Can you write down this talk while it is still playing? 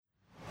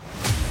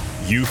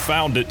You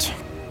found it.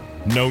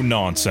 No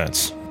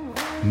nonsense.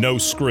 No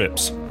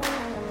scripts.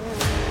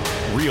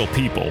 Real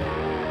people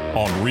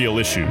on real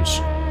issues.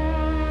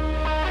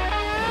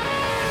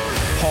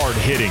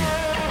 Hard-hitting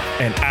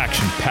and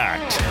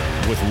action-packed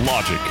with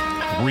logic,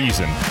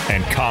 reason,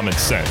 and common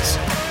sense.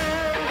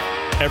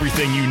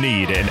 Everything you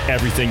need and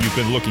everything you've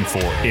been looking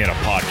for in a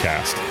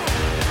podcast.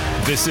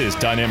 This is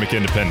Dynamic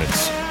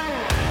Independence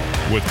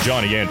with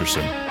Johnny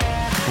Anderson,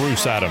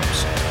 Bruce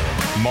Adams,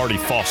 Marty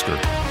Foster,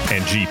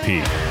 and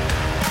GP.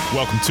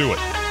 Welcome to it.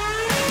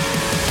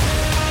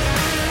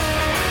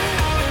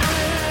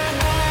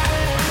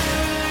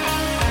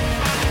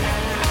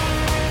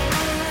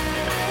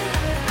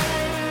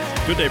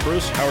 Good day,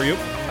 Bruce. How are you?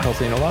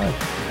 Healthy and alive.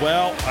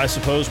 Well, I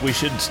suppose we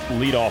should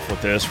lead off with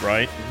this,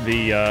 right?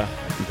 The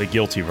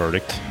guilty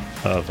verdict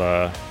of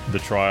the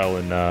trial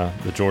in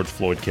the George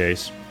Floyd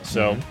case.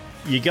 So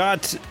you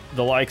got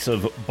the likes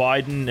of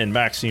Biden and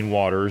Maxine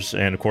Waters,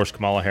 and of course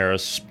Kamala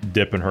Harris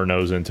dipping her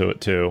nose into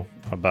it too,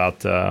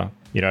 about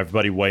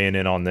everybody weighing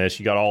in on this.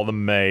 You got all the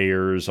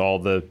mayors, all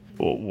the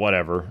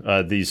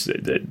whatever, these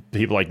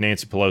people like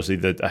Nancy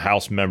Pelosi, the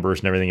House members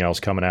and everything else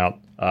coming out,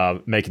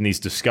 making these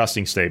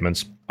disgusting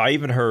statements. I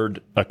even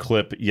heard a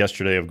clip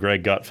yesterday of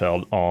Greg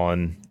Gutfeld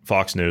on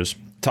Fox News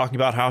talking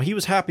about how he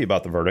was happy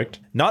about the verdict,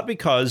 not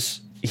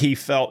because he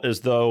felt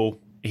as though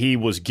he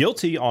was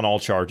guilty on all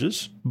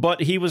charges,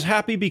 but he was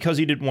happy because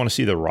he didn't want to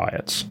see the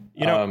riots.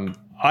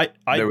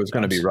 There was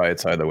going to be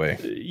riots either way.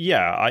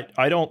 Yeah,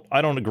 I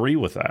don't agree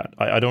with that.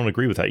 I don't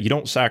agree with that. You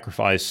don't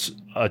sacrifice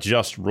a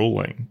just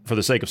ruling for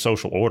the sake of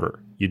social order.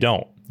 You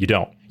don't.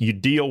 You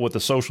deal with the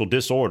social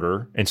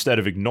disorder instead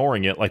of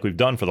ignoring it like we've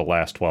done for the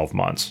last 12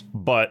 months.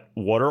 But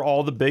what are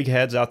all the big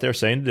heads out there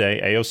saying today,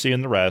 AOC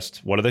and the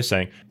rest? What are they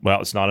saying? Well,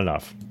 it's not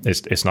enough.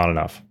 It's not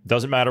enough.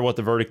 Doesn't matter what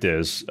the verdict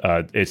is.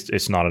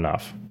 It's not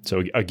enough.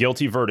 So a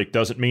guilty verdict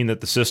doesn't mean that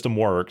the system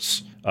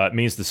works. It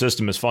means the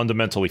system is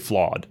fundamentally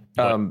flawed.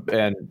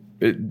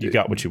 You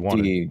got what you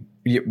wanted.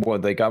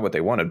 They got what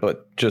they wanted.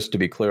 But just to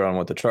be clear on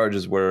what the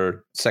charges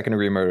were,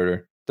 second-degree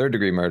murder,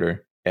 third-degree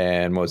murder,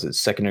 and what was it,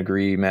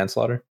 second-degree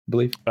manslaughter, I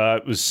believe?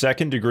 It was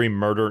second-degree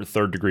murder,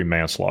 third-degree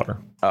manslaughter.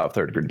 Oh,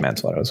 third-degree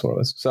manslaughter, that's what it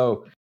was.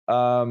 So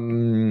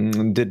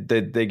did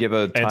they give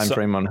a time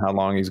frame on how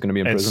long he's going to be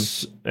in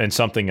prison? And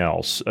something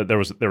else. There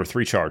were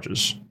three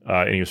charges,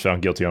 and he was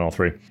found guilty on all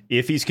three.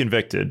 If he's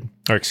convicted,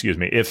 or excuse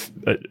me,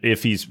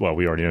 if he's, well,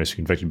 we already know he's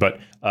convicted,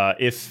 but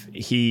if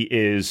he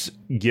is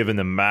given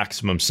the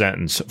maximum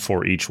sentence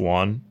for each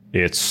one,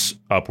 it's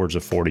upwards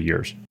of 40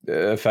 years.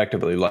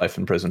 Effectively life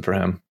in prison for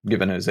him,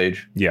 given his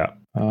age. Yeah.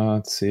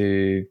 Let's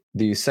see.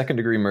 The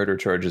second-degree murder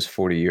charge is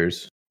 40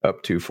 years,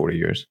 up to 40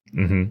 years.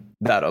 Mm-hmm.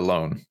 That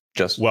alone.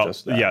 Just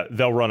that. Yeah,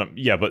 they'll run them.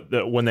 Yeah,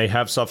 but when they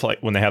have stuff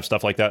like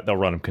that, they'll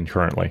run them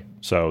concurrently,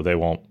 so they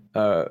won't.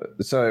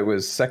 So it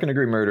was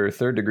second-degree murder,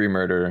 third-degree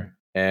murder,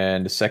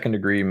 and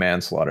second-degree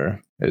manslaughter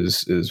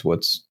is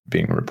what's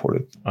being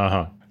reported.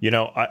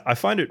 I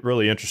find it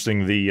really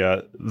interesting.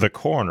 The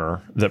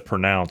coroner that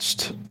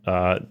pronounced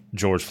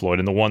George Floyd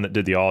and the one that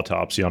did the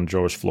autopsy on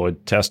George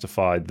Floyd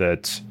testified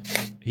that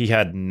he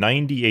had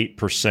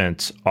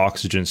 98%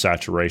 oxygen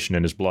saturation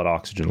in his blood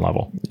oxygen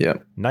level. Yeah.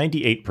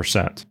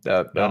 98%.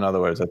 In other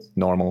words, that's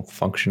normal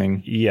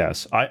functioning.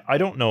 Yes. I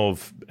don't know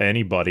of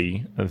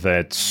anybody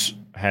that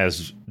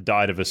has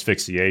died of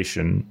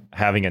asphyxiation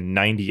having a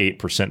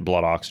 98%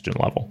 blood oxygen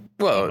level.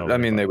 Well, I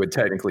mean, they would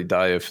technically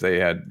die if they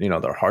had,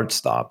 their heart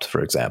stopped,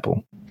 for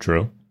example.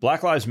 True.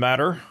 Black Lives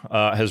Matter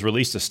has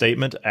released a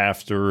statement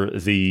after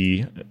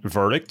the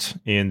verdict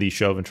in the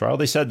Chauvin trial.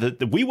 They said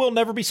that we will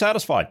never be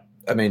satisfied.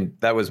 I mean,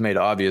 that was made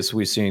obvious.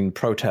 We've seen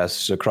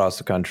protests across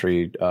the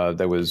country.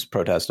 There was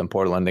protest in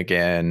Portland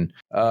again.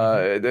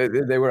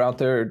 They were out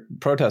there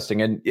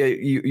protesting. And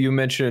you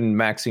mentioned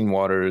Maxine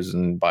Waters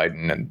and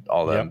Biden and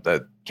all them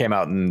that came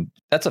out, and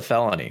that's a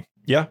felony.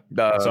 Yeah,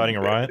 inciting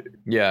a riot.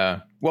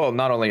 Yeah. Well,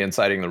 not only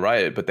inciting the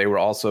riot, but they were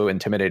also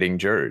intimidating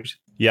jurors.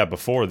 Yeah,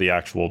 before the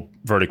actual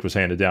verdict was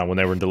handed down, when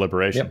they were in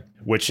deliberation,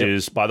 which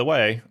is, by the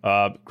way,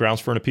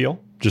 grounds for an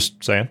appeal.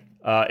 Just saying.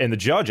 And the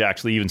judge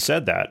actually even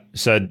said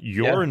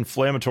your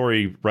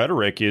inflammatory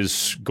rhetoric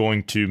is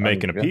going to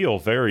make an appeal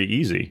very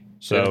easy.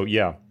 So,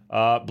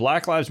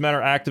 Black Lives Matter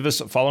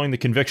activists following the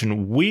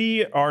conviction.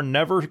 We are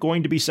never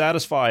going to be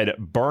satisfied.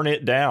 Burn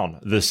it down.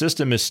 The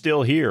system is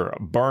still here.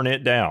 Burn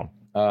it down.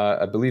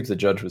 I believe the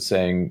judge was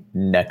saying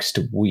next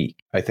week,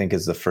 I think,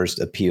 is the first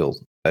appeal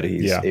that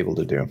he's able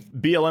to do.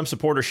 BLM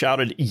supporters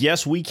shouted,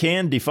 "Yes, we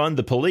can defund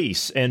the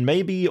police, and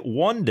maybe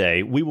one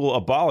day we will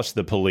abolish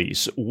the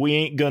police. We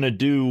ain't going to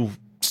do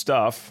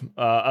stuff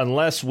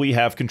unless we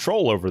have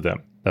control over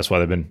them." That's why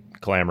they've been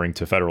clamoring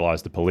to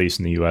federalize the police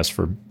in the U.S.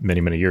 for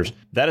many, many years.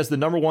 That is the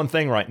number one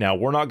thing right now.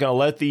 We're not going to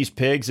let these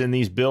pigs in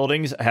these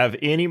buildings have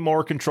any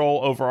more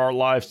control over our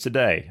lives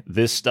today.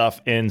 This stuff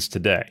ends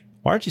today.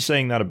 Why aren't you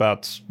saying that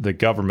about the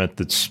government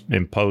that's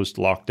imposed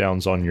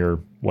lockdowns on your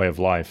way of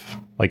life?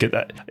 Like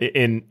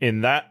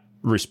in that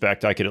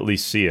respect, I could at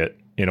least see it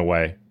in a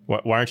way.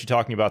 Why aren't you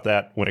talking about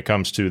that when it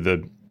comes to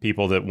the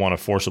people that want to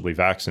forcibly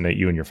vaccinate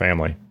you and your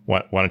family.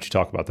 Why don't you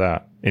talk about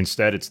that?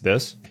 Instead, it's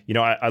this. You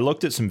know, I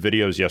looked at some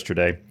videos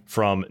yesterday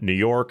from New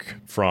York,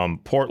 from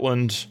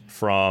Portland,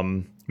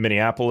 from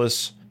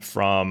Minneapolis,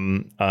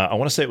 from, I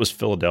want to say it was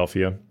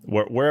Philadelphia,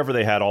 wherever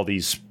they had all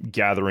these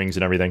gatherings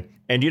and everything.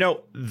 And, you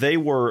know, they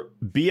were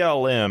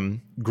BLM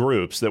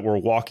groups that were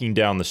walking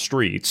down the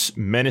streets,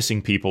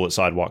 menacing people at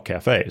sidewalk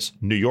cafes,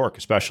 New York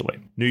especially.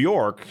 New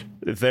York,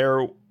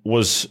 there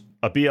was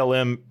a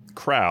BLM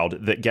crowd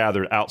that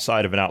gathered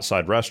outside of an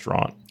outside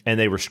restaurant, and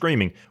they were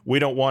screaming, "We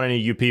don't want any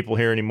of you people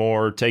here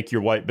anymore. Take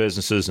your white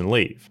businesses and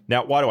leave."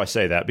 Now, why do I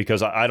say that?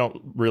 Because I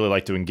don't really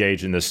like to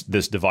engage in this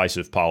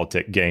divisive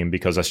politic game,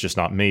 because that's just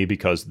not me,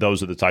 because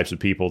those are the types of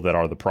people that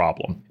are the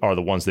problem, are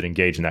the ones that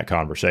engage in that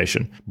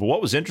conversation. But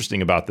what was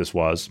interesting about this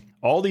was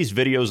all these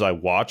videos I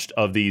watched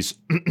of these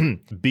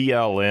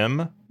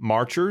BLM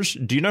marchers,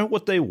 do you know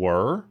what they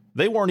were?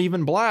 They weren't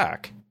even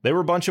black. They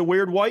were a bunch of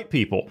weird white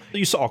people.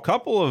 You saw a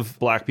couple of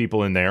black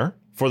people in there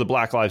for the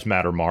Black Lives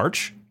Matter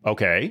march.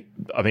 Okay.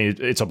 I mean,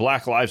 it's a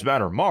Black Lives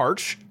Matter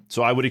march,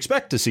 so I would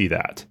expect to see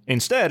that.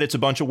 Instead, it's a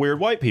bunch of weird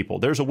white people.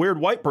 There's a weird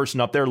white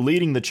person up there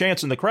leading the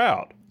chants in the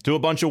crowd to a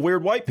bunch of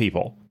weird white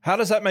people. How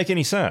does that make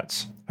any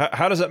sense?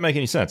 How does that make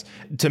any sense?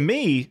 To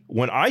me,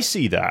 when I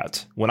see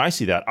that,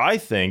 I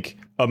think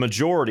a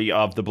majority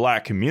of the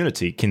black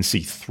community can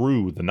see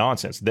through the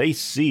nonsense. They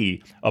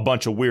see a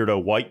bunch of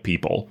weirdo white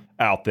people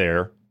out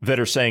there that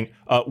are saying,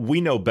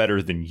 we know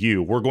better than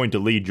you. We're going to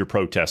lead your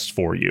protests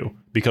for you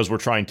because we're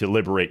trying to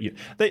liberate you.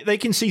 They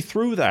can see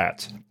through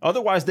that.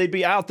 Otherwise, they'd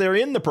be out there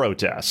in the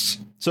protests.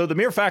 So the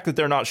mere fact that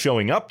they're not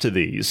showing up to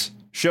these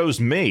shows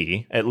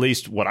me, at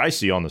least what I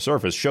see on the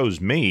surface,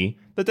 shows me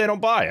that they don't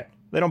buy it.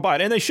 They don't buy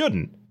it, and they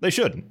shouldn't. They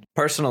shouldn't.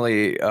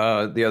 Personally,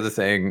 the other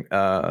thing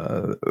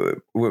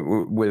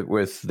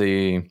with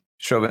the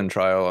Chauvin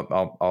trial,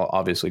 I'll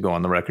obviously go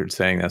on the record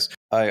saying this.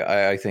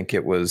 I think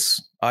it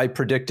was, I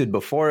predicted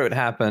before it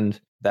happened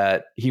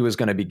that he was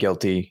going to be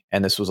guilty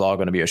and this was all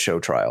going to be a show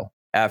trial.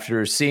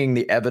 After seeing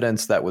the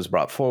evidence that was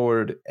brought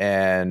forward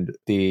and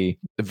the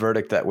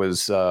verdict that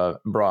was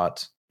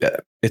brought,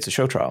 it's a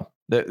show trial.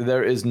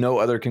 There is no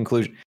other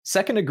conclusion.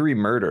 Second degree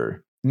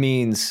murder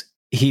means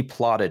he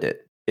plotted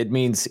it. It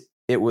means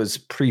it was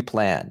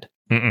pre-planned.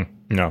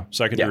 No,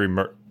 second degree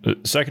murder.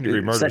 Second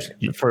degree murder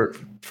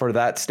for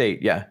that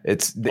state, yeah.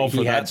 It's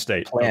for that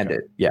state planned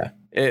it, yeah.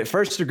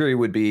 First degree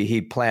would be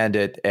he planned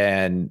it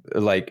and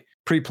like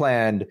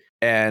pre-planned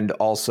and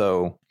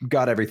also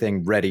got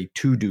everything ready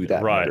to do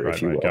that murder,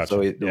 if you will. Gotcha.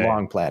 So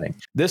long planning.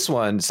 This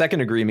one, second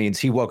degree means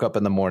he woke up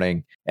in the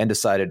morning and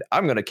decided,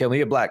 I'm going to kill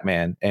me a black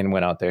man, and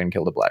went out there and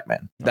killed a black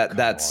man.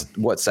 That's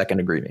what second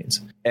degree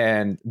means,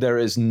 and there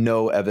is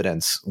no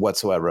evidence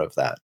whatsoever of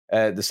that.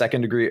 The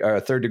second degree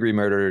or third degree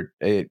murder,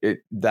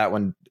 that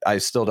one I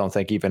still don't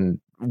think even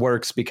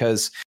works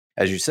because,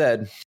 as you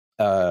said,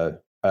 a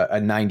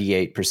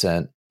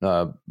 98%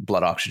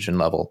 blood oxygen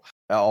level.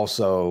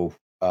 Also,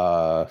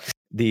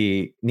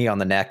 the knee on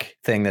the neck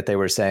thing that they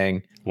were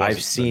saying.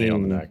 I've seen. Knee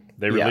on the neck.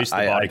 They released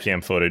the body cam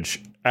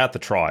footage at the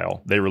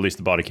trial. They released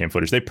the body cam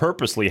footage. They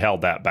purposely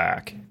held that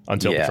back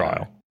until the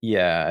trial.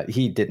 Yeah,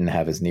 he didn't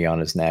have his knee on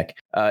his neck.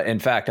 In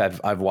fact,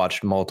 I've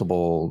watched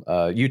multiple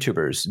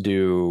YouTubers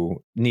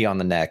do knee on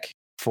the neck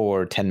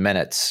for 10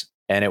 minutes,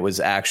 and it was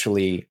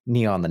actually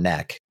knee on the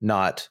neck,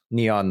 not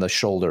knee on the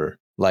shoulder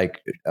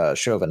like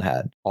Chauvin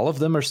had. All of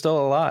them are still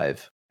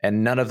alive,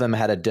 and none of them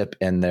had a dip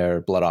in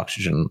their blood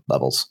oxygen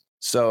levels.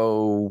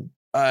 So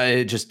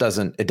it just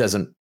doesn't. It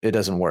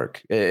doesn't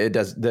work. It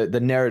does. The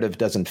narrative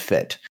doesn't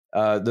fit.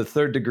 The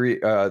third degree,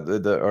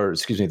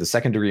 the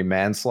second degree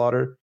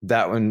manslaughter.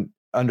 That one.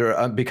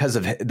 Because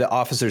of the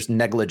officer's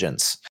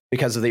negligence,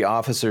 because of the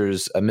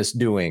officer's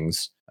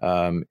misdoings,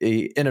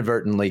 he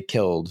inadvertently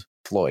killed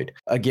Floyd.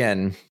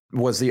 Again,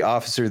 was the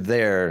officer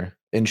there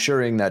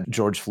ensuring that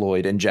George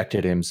Floyd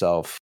injected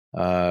himself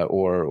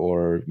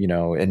or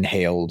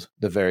inhaled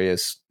the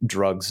various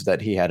drugs that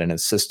he had in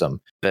his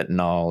system,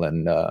 fentanyl,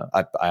 and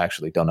I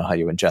actually don't know how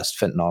you ingest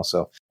fentanyl,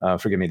 so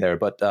forgive me there,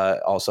 but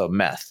also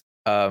meth.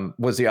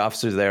 Was the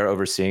officer there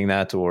overseeing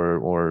that,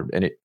 or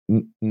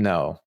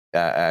no?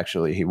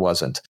 Actually, he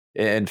wasn't.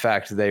 In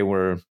fact, they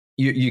were.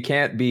 You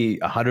can't be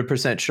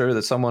 100% sure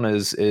that someone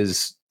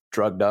is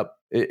drugged up.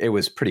 It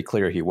was pretty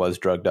clear he was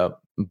drugged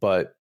up,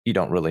 but you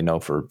don't really know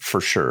for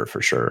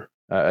sure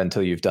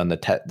until you've done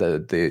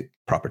the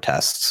proper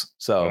tests.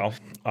 So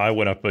I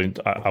went up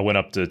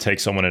to take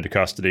someone into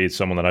custody.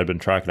 Someone that I'd been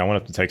tracking. I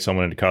went up to take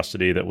someone into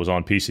custody that was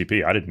on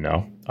PCP. I didn't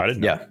know.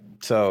 Yeah.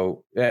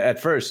 So at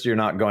first, you're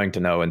not going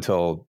to know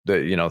until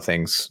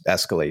things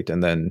escalate,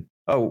 and then.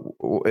 Oh,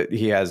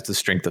 he has the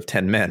strength of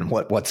 10 men.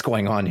 What's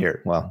going on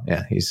here? Well,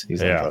 yeah, he's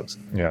on drugs.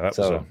 Yeah, that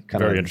was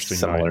very interesting.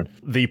 Similar.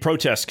 The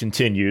protests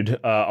continued.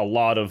 A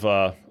lot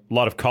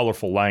of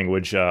colorful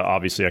language.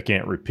 Obviously, I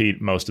can't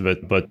repeat most of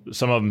it, but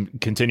some of them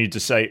continued to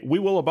say, "We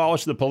will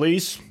abolish the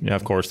police." Yeah,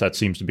 of course, that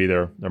seems to be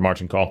their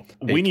marching call.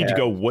 We need to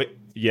go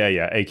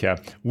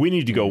ACAB. We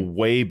need to go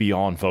way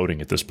beyond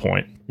voting at this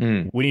point.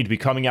 We need to be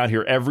coming out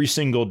here every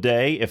single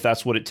day, if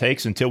that's what it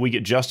takes, until we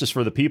get justice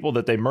for the people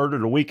that they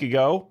murdered a week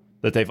ago,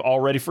 that they've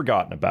already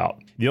forgotten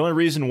about. The only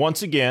reason,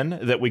 once again,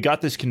 that we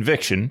got this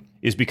conviction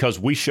is because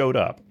we showed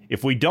up.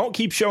 If we don't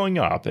keep showing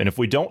up, and if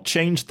we don't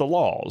change the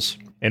laws,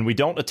 and we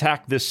don't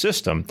attack this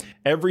system,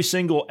 every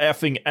single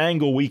effing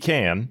angle we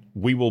can,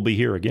 we will be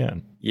here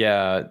again.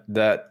 Yeah,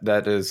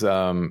 that is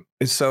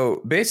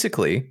so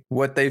basically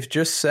what they've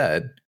just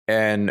said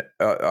and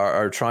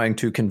are trying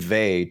to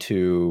convey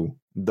to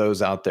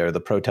those out there, the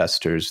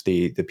protesters,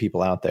 the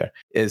people out there,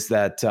 is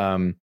that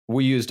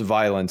we used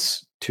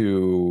violence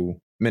to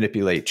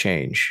manipulate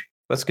change.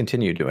 Let's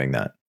continue doing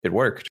that. It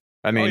worked.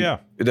 I mean,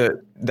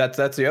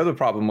 that's the other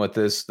problem with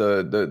this.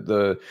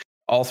 The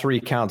all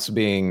three counts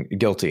being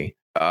guilty.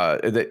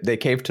 They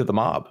caved to the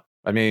mob.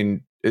 I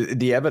mean,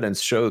 the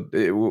evidence showed.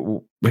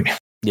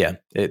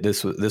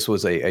 This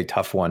was a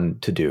tough one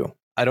to do.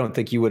 I don't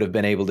think you would have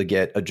been able to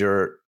get a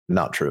juror.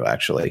 Not true,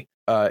 actually.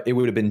 It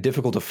would have been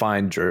difficult to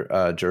find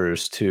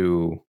jurors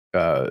to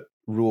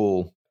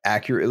rule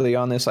accurately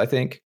on this, I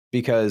think,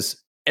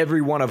 because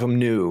every one of them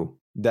knew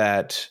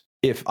that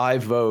if I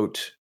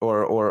vote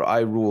or I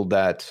rule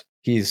that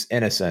he's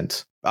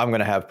innocent, I'm going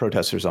to have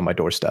protesters on my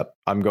doorstep.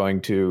 I'm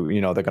going to,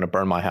 they're going to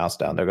burn my house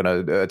down. They're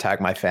going to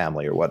attack my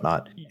family or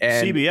whatnot.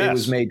 And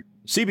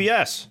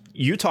CBS.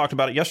 You talked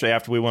about it yesterday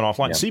after we went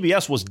offline. Yeah.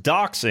 CBS was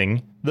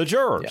doxing the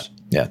jurors.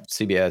 Yeah.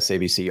 CBS,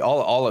 ABC,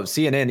 all of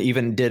CNN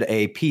even did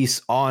a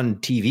piece on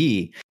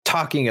TV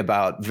talking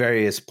about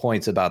various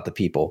points about the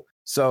people.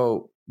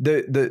 So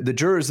the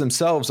jurors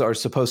themselves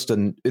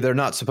they're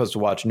not supposed to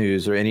watch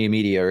news or any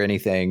media or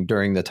anything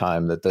during the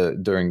time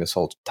during this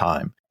whole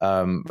time,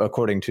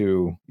 according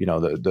to,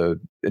 the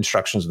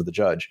instructions of the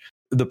judge.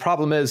 The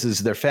problem is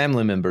their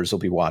family members will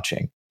be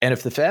watching. And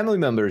if the family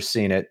members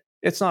seen it,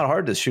 it's not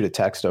hard to shoot a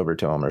text over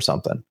to them or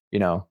something,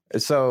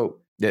 So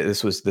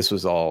this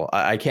was all.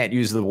 I can't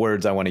use the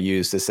words I want to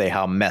use to say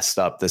how messed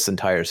up this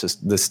entire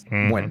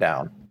system went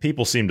down.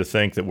 People seem to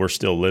think that we're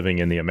still living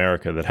in the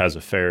America that has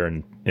a fair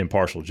and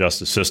impartial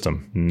justice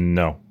system.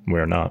 No,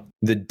 we're not.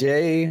 The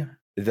day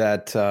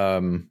that, I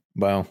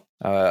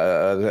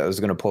was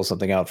going to pull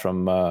something out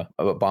from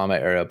Obama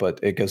era, but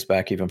it goes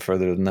back even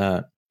further than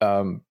that.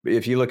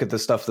 If you look at the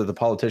stuff that the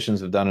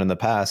politicians have done in the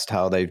past,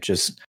 how they've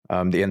just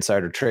the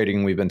insider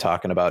trading we've been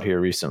talking about here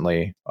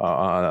recently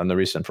on the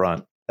recent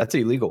front, that's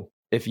illegal.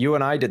 If you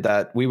and I did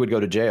that, we would go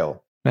to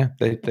jail.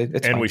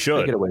 We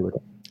should. They get away with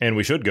it. And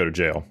we should go to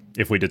jail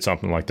if we did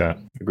something like that.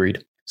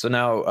 Agreed. So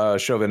now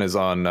Chauvin is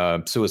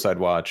on suicide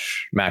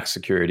watch, max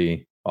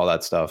security, all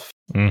that stuff.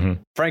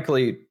 Mm-hmm.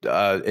 Frankly,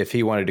 if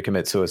he wanted to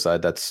commit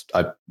suicide, that's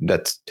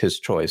his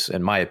choice,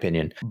 in my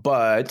opinion.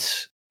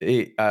 But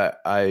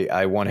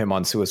I want him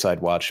on suicide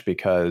watch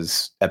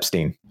because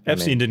Epstein.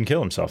 Epstein didn't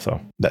kill himself,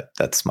 though.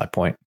 That's my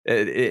point.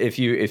 If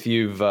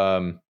you've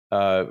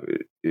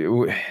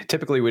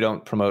typically we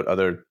don't promote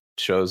other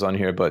shows on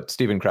here, but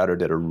Steven Crowder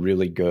did a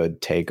really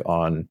good take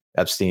on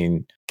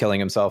Epstein killing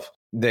himself.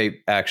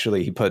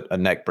 He put a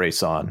neck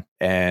brace on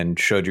and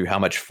showed you how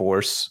much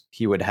force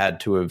he would had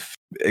to have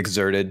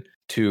exerted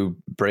to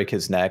break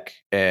his neck,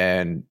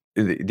 and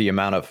the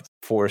amount of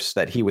force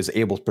that he was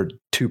able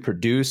to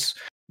produce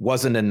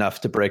wasn't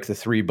enough to break the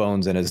 3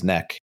 bones in his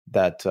neck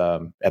that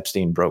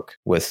Epstein broke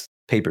with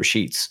paper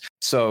sheets.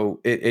 So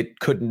it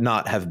could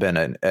not have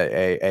been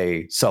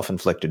a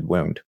self-inflicted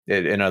wound.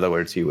 In other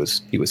words, he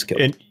was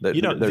killed. And,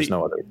 there's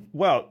no other.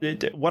 Well,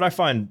 what I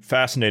find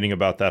fascinating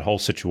about that whole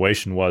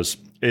situation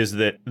is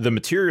that the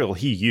material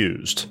he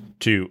used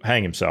to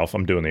hang himself,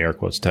 I'm doing the air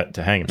quotes,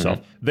 to hang himself,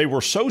 they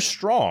were so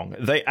strong,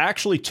 they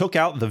actually took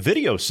out the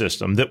video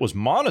system that was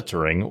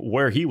monitoring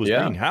where he was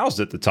being housed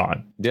at the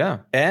time. Yeah.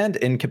 And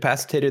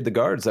incapacitated the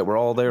guards that were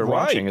all there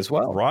watching as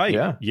well.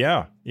 Right.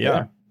 Yeah.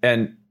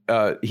 And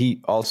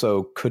he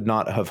also could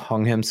not have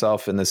hung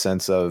himself in the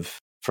sense of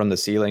from the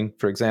ceiling,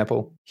 for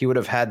example. He would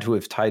have had to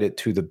have tied it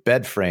to the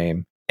bed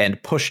frame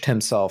and pushed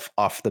himself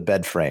off the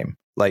bed frame,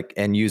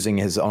 and using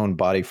his own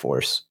body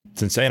force.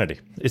 It's insanity.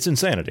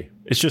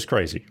 It's just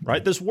crazy,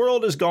 right? This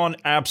world has gone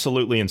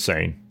absolutely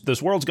insane.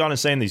 This world's gone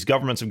insane. These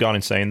governments have gone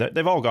insane.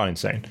 They've all gone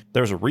insane.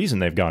 There's a reason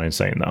they've gone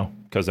insane, though,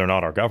 because they're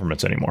not our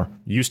governments anymore.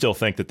 You still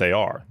think that they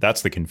are.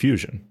 That's the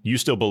confusion. You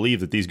still believe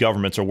that these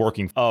governments are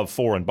working of,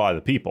 for, and by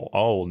the people.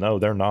 Oh, no,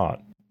 they're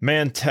not.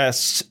 Man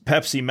tests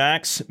Pepsi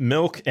Max,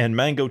 milk, and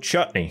mango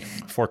chutney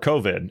for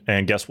COVID.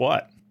 And guess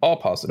what? All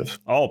positive.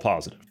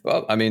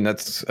 Well, I mean,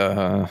 that's,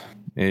 now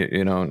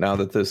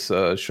that this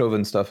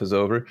Chauvin stuff is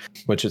over,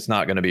 which it's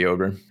not going to be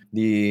over,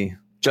 the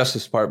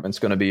Justice Department's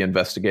going to be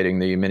investigating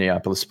the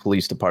Minneapolis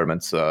Police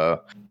Department's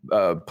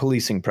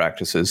policing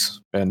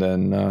practices, and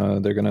then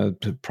they're going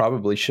to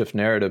probably shift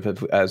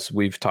narrative, as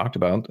we've talked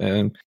about,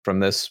 and from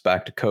this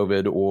back to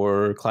COVID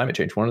or climate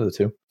change, one of the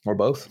two. Or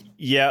both?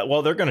 Yeah,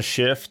 well, they're going to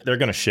shift. They're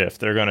going to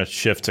shift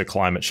to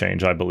climate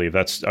change, I believe.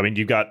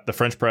 You got the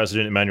French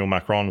president, Emmanuel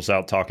Macron, was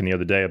out talking the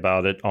other day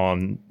about it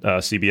on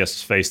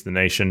CBS's Face the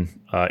Nation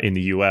in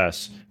the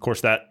U.S. Of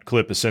course, that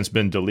clip has since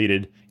been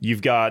deleted.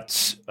 You've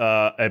got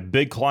a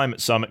big climate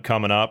summit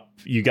coming up.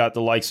 You got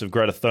the likes of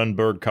Greta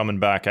Thunberg coming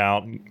back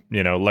out,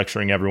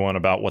 lecturing everyone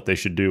about what they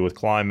should do with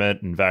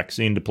climate and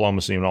vaccine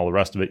diplomacy and all the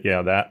rest of it.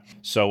 Yeah, that.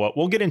 So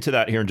we'll get into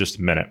that here in just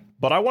a minute.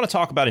 But I want to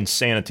talk about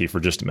insanity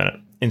for just a minute.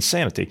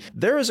 Insanity.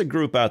 There is a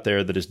group out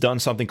there that has done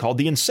something called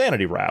the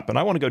Insanity Rap, and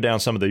I want to go down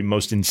some of the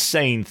most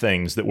insane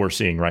things that we're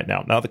seeing right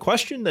now. Now, the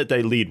question that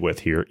they lead with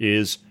here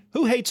is,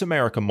 who hates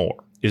America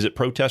more? Is it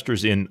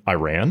protesters in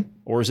Iran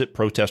or is it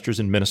protesters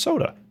in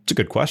Minnesota? It's a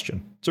good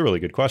question. It's a really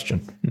good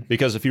question.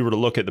 Because if you were to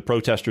look at the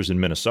protesters in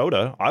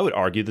Minnesota, I would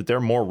argue that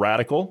they're more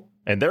radical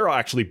and they're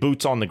actually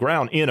boots on the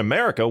ground in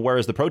America,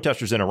 whereas the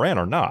protesters in Iran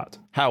are not.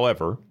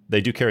 However, they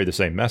do carry the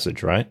same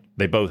message, right?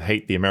 They both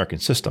hate the American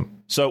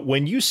system. So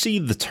when you see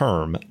the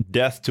term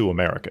death to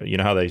America, you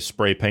know how they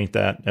spray paint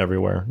that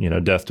everywhere,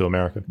 death to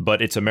America,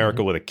 but it's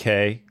America with a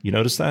K. You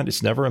notice that?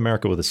 It's never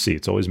America with a C.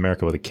 It's always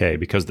America with a K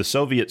because the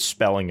Soviet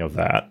spelling of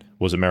that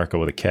was America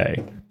with a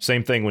K.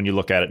 Same thing when you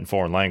look at it in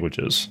foreign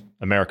languages.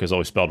 America is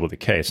always spelled with a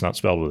K. It's not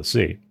spelled with a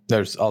C.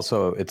 It's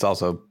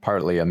also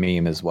partly a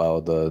meme as well.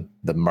 The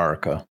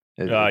Merca.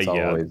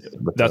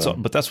 But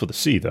that's with a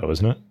C though,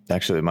 isn't it?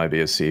 Actually, it might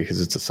be a C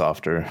because it's a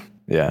softer.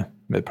 Yeah,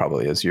 it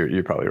probably is.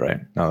 You're probably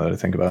right. Now that I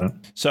think about it.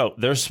 So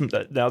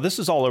now this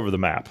is all over the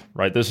map,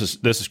 right? This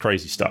is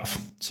crazy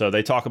stuff. So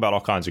they talk about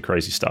all kinds of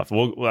crazy stuff.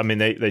 Well,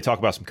 they talk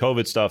about some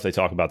COVID stuff. They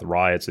talk about the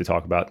riots. They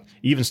talk about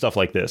even stuff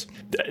like this.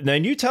 Now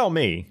you tell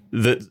me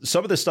that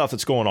some of this stuff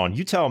that's going on.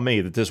 You tell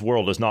me that this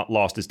world has not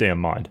lost its damn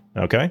mind.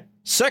 Okay.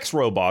 Sex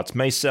robots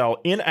may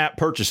sell in-app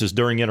purchases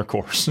during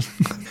intercourse.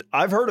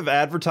 I've heard of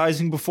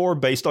advertising before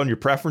based on your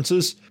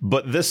preferences,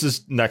 but this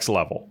is next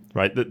level,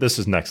 right? This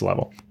is next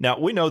level. Now,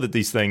 we know that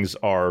these things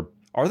are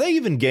they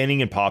even gaining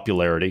in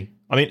popularity?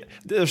 I mean,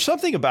 there's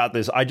something about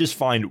this I just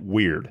find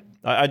weird.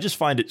 I just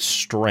find it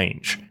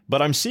strange.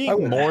 But I'm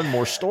seeing more and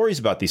more stories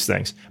about these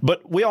things.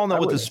 But we all know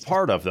what this is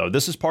part of, though.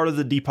 This is part of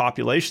the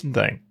depopulation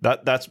thing.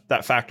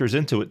 That factors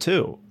into it,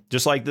 too.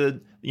 Just like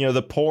the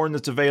porn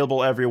that's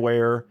available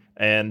everywhere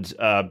and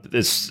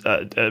this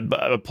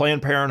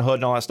Planned Parenthood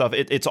and all that stuff.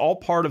 It's all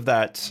part of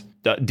that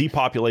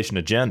depopulation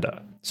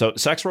agenda. So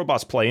sex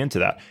robots play into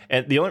that.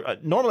 And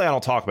normally I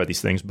don't talk about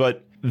these things,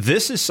 but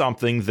this is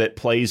something that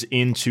plays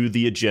into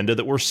the agenda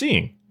that we're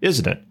seeing,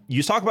 isn't it?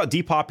 You talk about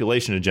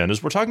depopulation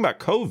agendas. We're talking about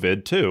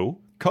COVID, too.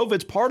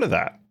 COVID's part of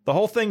that. The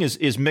whole thing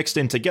is mixed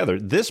in together.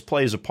 This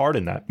plays a part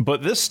in that.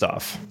 But this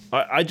stuff,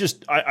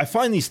 I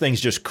find these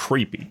things just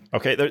creepy.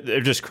 Okay,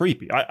 they're just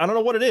creepy. I don't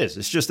know what it is.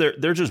 It's just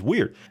they're just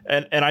weird.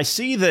 And I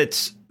see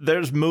that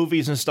there's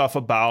movies and stuff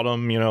about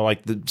them,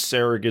 like the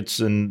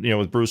Surrogates and,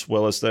 with Bruce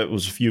Willis. That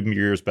was a few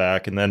years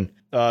back. And then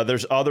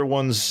there's other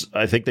ones.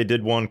 I think they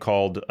did one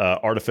called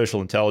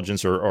Artificial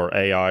Intelligence or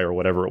AI or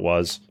whatever it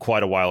was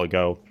quite a while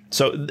ago.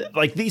 So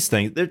like these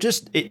things, they're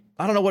just, I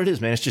don't know what it is,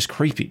 man. It's just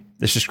creepy.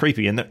 It's just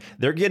creepy. And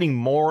they're getting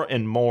more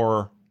and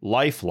more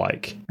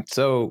lifelike.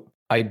 So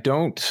I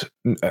don't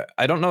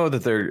know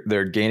that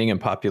they're gaining in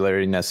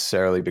popularity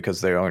necessarily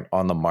because they aren't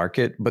on the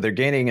market, but they're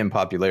gaining in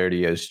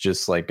popularity as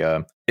just like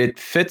it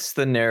fits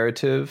the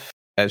narrative,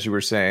 as you were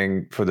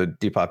saying, for the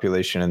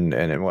depopulation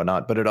and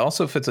whatnot, but it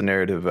also fits a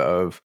narrative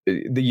of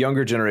the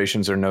younger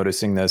generations are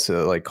noticing this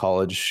like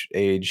college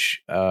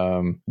age.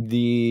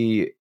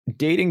 The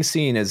dating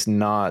scene is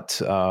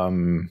not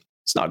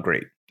it's not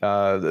great.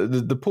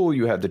 The pool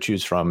you have to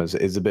choose from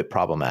is a bit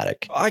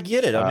problematic. I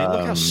get it. I mean,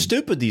 look how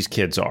stupid these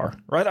kids are,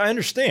 right? I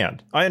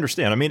understand. I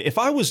mean, if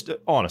I was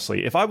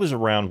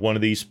around one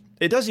of these,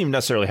 it doesn't even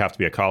necessarily have to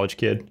be a college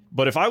kid,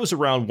 but if I was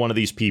around one of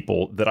these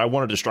people that I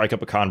wanted to strike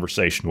up a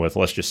conversation with,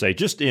 let's just say,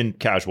 just in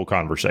casual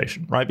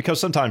conversation, right? Because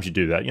sometimes you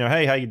do that,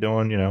 hey, how you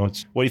doing? What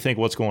do you think?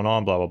 What's going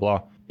on? Blah, blah,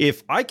 blah.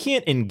 If I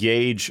can't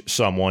engage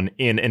someone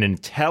in an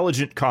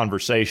intelligent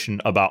conversation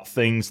about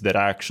things that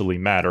actually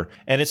matter,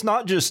 and it's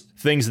not just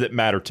things that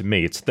matter to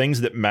me, it's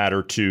things that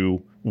matter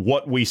to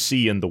what we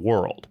see in the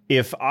world.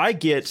 If I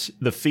get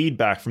the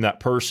feedback from that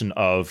person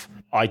of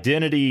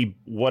identity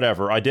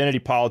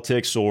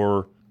politics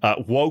or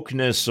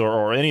wokeness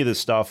or any of this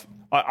stuff,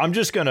 I'm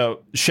just going to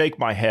shake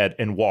my head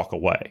and walk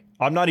away.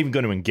 I'm not even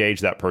going to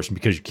engage that person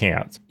because you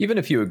can't. Even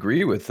if you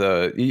agree with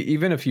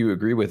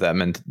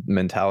that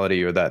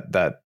mentality or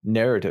that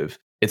narrative,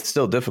 it's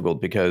still difficult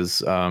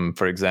because,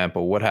 for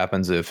example, what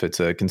happens if it's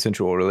a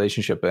consensual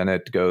relationship and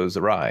it goes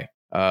awry,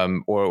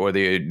 or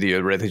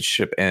the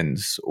relationship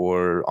ends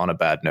or on a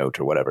bad note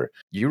or whatever?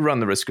 You run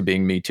the risk of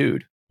being Me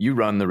Too'd. You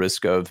run the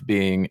risk of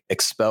being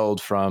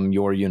expelled from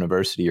your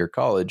university or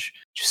college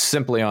just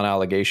simply on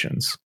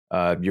allegations.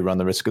 You run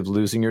the risk of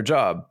losing your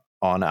job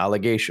on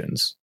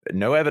allegations.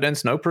 No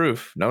evidence, no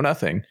proof, no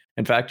nothing.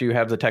 In fact, you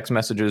have the text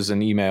messages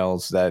and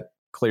emails that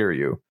clear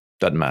you.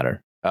 Doesn't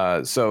matter.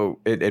 So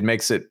it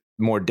makes it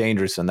more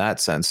dangerous in that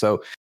sense.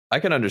 So I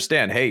can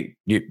understand, hey,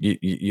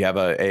 you have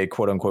a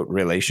quote unquote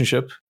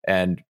relationship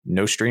and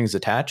no strings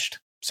attached.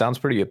 Sounds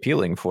pretty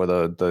appealing for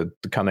the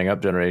coming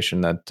up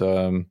generation that,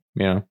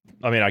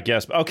 I mean, I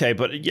guess. Okay,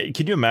 but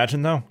can you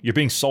imagine, though? You're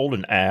being sold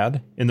an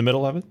ad in the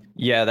middle of it?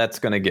 Yeah, that's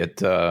going to get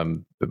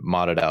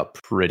modded out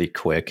pretty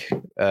quick.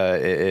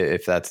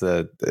 If that's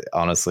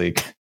honestly...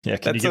 Yeah,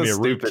 can you give me a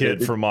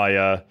rootkit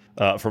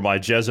for my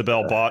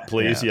Jezebel bot,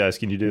 please? Yeah. Yes,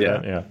 can you do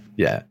that?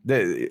 Yeah.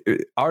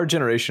 Our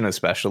generation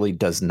especially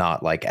does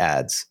not like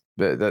ads.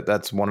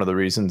 That's one of the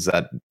reasons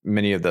that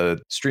many of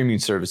the streaming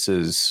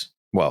services,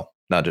 well,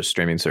 not just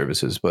streaming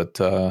services, but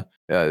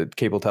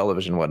cable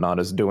television and whatnot,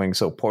 is doing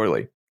so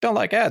poorly. Don't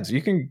like ads.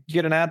 You can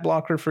get an ad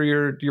blocker for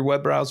your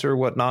web browser or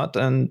whatnot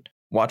and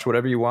watch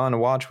whatever you want to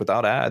watch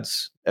without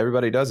ads.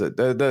 Everybody does it.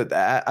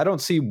 I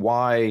don't see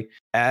why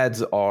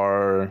ads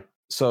are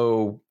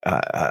so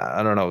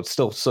I don't know,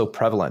 still so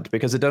prevalent,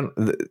 because it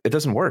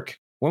doesn't work.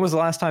 When was the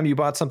last time you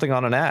bought something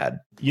on an ad?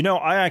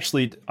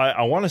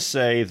 I want to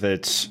say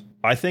that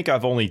I think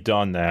I've only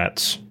done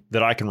that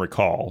I can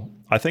recall.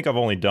 I think I've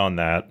only done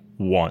that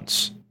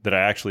once, that I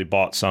actually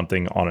bought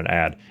something on an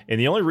ad. And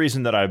the only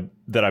reason that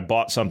I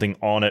bought something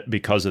on it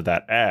because of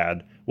that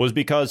ad was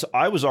because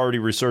I was already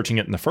researching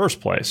it in the first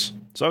place.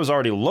 So I was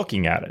already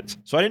looking at it.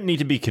 So I didn't need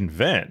to be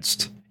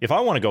convinced. If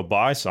I want to go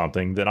buy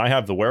something, then I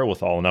have the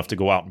wherewithal enough to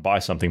go out and buy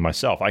something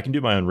myself. I can do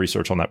my own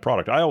research on that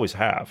product. I always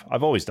have.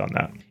 I've always done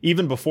that.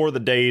 Even before the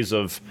days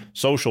of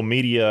social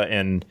media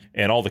and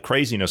all the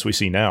craziness we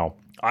see now,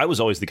 I was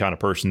always the kind of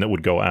person that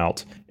would go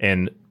out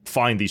and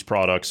find these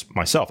products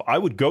myself. I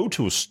would go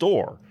to a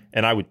store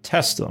and I would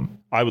test them.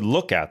 I would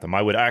look at them.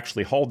 I would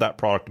actually hold that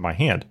product in my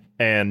hand,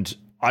 and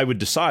I would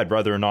decide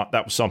whether or not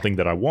that was something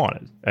that I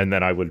wanted. And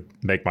then I would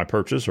make my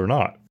purchase or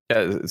not.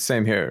 Yeah,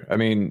 same here. I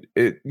mean,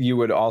 you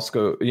would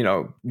also,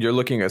 you're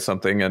looking at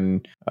something,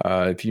 and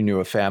if you knew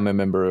a family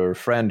member or a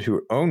friend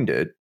who owned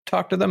it,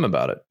 talk to them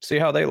about it. See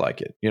how they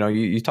like it.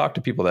 You talk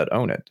to people that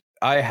own it.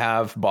 I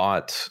have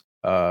bought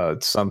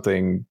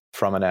something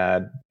from an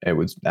ad. It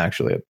was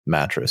actually a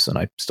mattress, and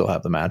I still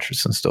have the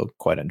mattress and still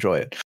quite enjoy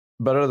it.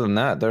 But other than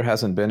that, there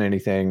hasn't been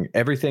anything.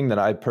 Everything that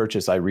I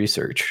purchase, I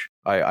research,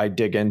 I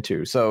dig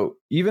into. So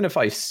even if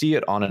I see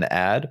it on an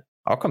ad,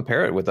 I'll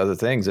compare it with other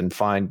things and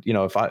find,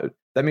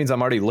 that means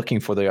I'm already looking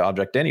for the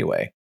object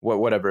anyway,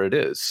 whatever it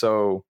is.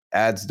 So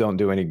ads it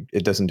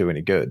doesn't do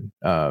any good,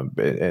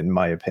 in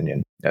my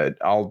opinion.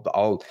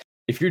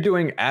 If you're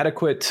doing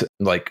adequate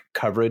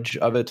coverage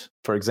of it,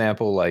 for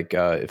example,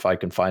 if I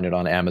can find it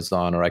on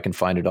Amazon or I can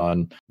find it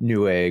on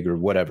Newegg or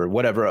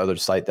whatever other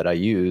site that I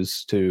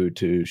use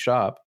to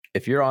shop,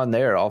 if you're on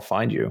there, I'll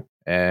find you.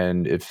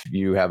 And if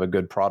you have a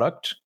good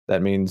product,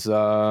 that means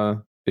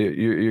you're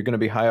going to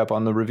be high up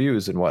on the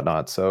reviews and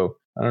whatnot. So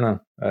I don't know.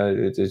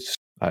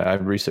 I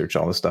research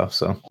all this stuff.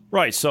 So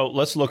right. So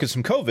let's look at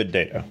some COVID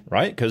data,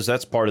 right? Because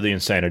that's part of the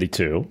insanity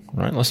too,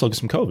 right? Let's look at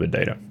some COVID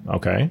data.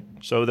 Okay.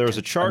 So there's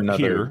a chart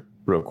here.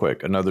 Real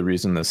quick, another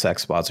reason the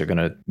sex bots are going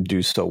to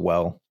do so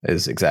well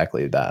is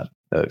exactly that.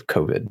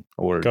 COVID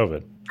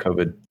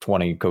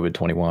 20, COVID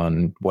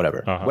 21,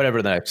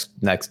 whatever the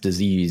next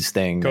disease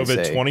thing.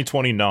 COVID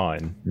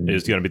 2029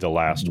 is going to be the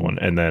last one,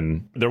 and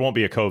then there won't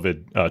be a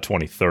COVID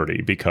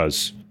 2030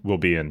 because we'll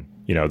be in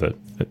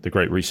the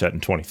Great Reset in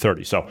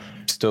 2030. So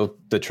still,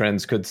 the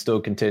trends could still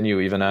continue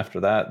even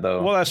after that,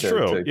 though. Well, that's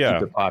true. To keep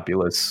the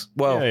populace.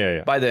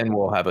 Well, by then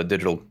we'll have a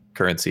digital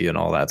currency and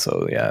all that.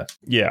 So yeah.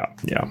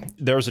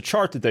 There's a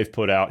chart that they've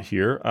put out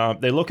here.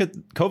 They look at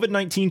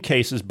COVID-19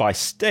 cases by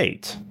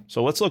state.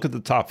 So let's look at the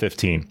top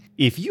 15.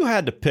 If you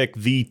had to pick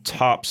the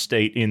top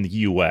state in the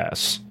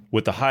U.S.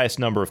 with the highest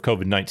number of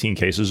COVID-19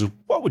 cases,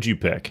 what would you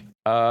pick?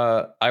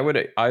 I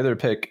would either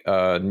pick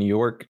New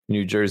York,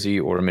 New Jersey,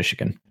 or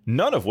Michigan.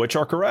 None of which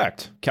are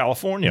correct.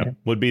 California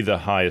would be the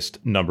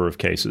highest number of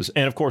cases.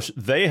 And of course,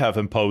 they have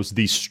imposed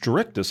the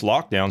strictest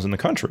lockdowns in the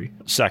country,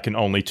 second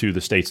only to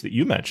the states that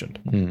you mentioned,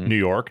 New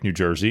York, New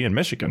Jersey, and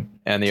Michigan.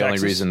 And the only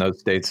reason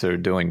those states are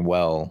doing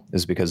well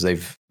is because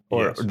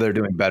they're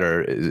doing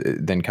better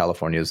than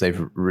California is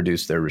they've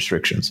reduced their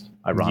restrictions,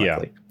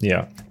 ironically.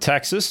 Yeah.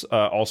 Texas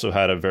also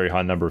had a very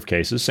high number of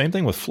cases. Same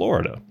thing with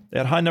Florida. They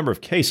had a high number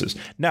of cases.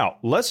 Now,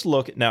 let's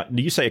look. Now,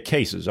 you say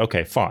cases.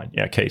 Okay, fine.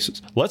 Yeah,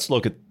 cases. Let's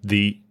look at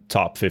the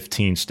top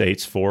 15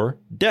 states for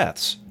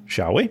deaths,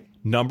 shall we?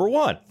 Number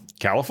 1,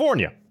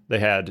 California. They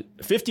had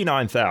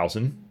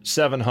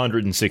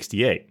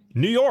 59,768.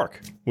 New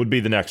York would be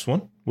the next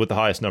one with the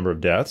highest number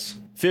of deaths,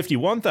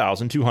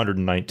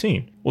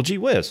 51,219. Well, gee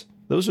whiz.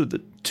 Those are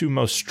the two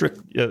most strict,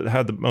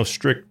 had the most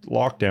strict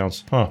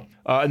lockdowns.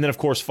 And then, of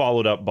course,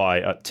 followed up by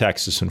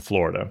Texas and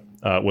Florida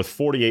with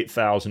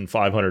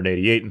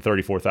 48,588 and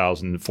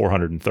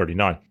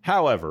 34,439.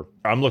 However,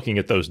 I'm looking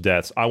at those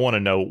deaths. I want to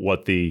know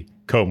what the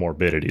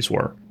comorbidities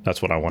were.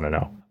 That's what I want to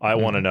know. I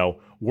want to know,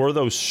 were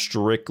those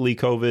strictly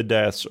COVID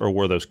deaths or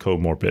were those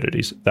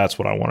comorbidities? That's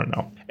what I want to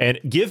know. And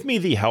give me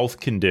the health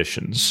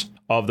conditions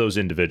of those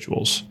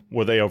individuals.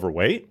 Were they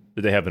overweight?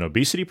 Did they have an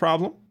obesity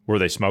problem? Were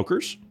they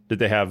smokers? Did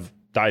they have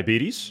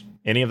diabetes?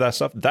 any of that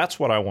stuff? That's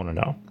what I want to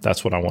know.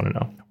 That's what I want to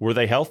know. Were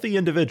they healthy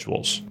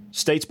individuals?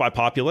 States by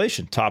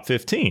population, top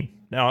 15.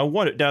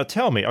 Now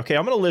tell me, okay,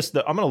 I'm going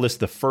to list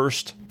the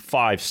first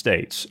 5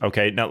 states.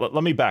 Okay. Now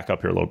let me back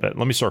up here a little bit.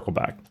 Let me circle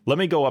back. Let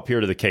me go up here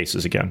to the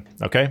cases again.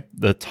 Okay.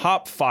 The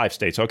top 5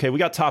 states. Okay. We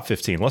got top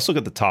 15. Let's look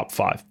at the top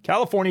 5.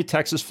 California,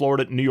 Texas,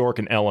 Florida, New York,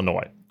 and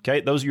Illinois. Okay.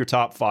 Those are your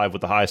top 5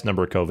 with the highest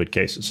number of COVID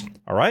cases.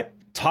 All right.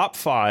 Top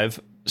 5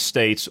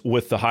 states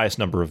with the highest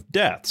number of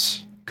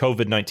deaths,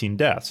 COVID-19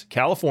 deaths: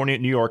 California,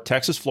 New York,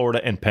 Texas,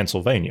 Florida, and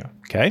Pennsylvania.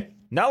 Okay.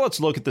 Now let's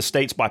look at the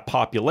states by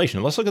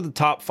population. Let's look at the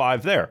top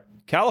 5 there.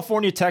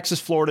 California, Texas,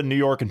 Florida, New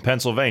York, and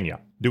Pennsylvania.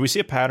 Do we see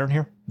a pattern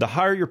here? The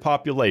higher your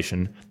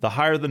population, the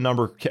higher the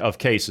number of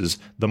cases,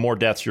 the more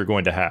deaths you're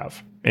going to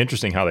have.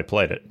 Interesting how they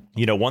played it.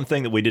 You know, one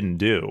thing that we didn't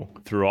do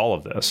through all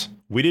of this,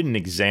 we didn't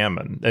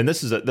examine, and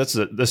this is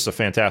a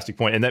fantastic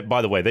point. And that,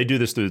 by the way, they do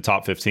this through the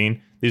top 15.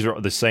 These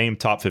are the same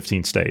top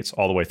 15 states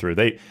all the way through.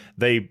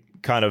 They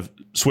kind of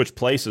switch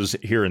places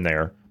here and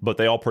there, but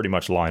they all pretty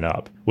much line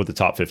up with the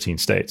top 15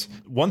 states.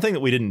 One thing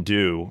that we didn't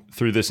do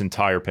through this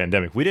entire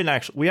pandemic, we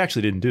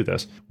actually didn't do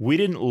this. We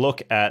didn't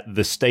look at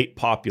the state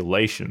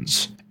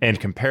populations and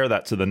compare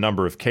that to the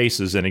number of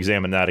cases and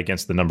examine that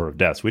against the number of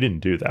deaths. We didn't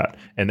do that.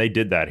 And they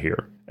did that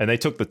here. And they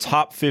took the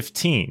top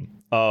 15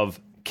 of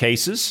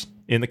cases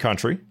in the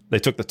country. They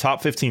took the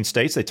top 15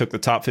 states. They took the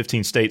top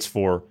 15 states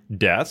for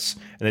deaths,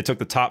 and they took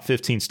the top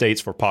 15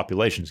 states for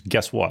populations.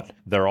 Guess what?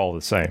 They're all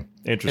the same.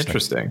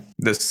 Interesting.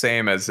 The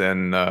same as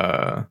in...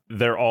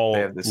 they're all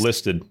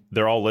listed.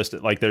 They're all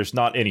listed. Like, there's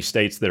not any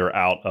states that are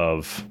out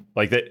of...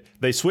 Like,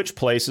 they switch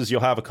places.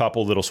 You'll have a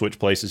couple little switch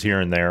places here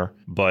and there,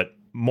 but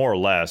more or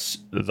less,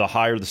 the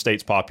higher the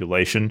state's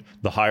population,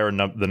 the higher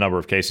the number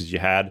of cases you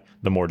had,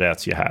 the more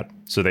deaths you had.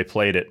 So they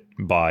played it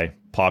by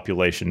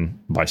population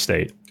by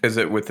state. Is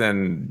it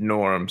within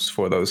norms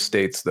for those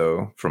states,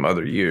 though, from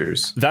other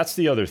years? That's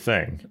the other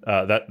thing.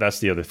 That's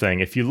the other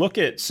thing. If you look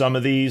at some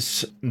of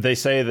these, they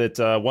say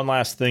that one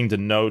last thing to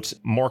note,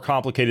 more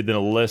complicated than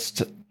a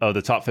list of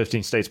the top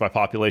 15 states by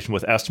population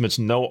with estimates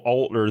no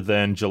older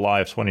than July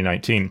of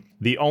 2019.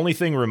 The only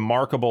thing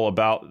remarkable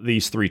about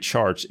these 3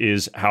 charts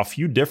is how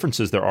few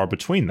differences there are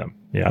between them.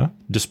 Yeah.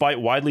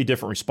 Despite widely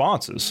different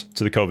responses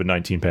to the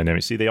COVID-19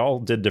 pandemic. See, they all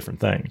did different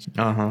things.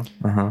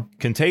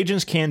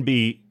 Contagions can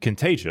be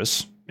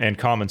contagious, and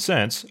common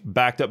sense,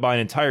 backed up by an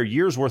entire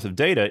year's worth of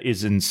data,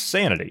 is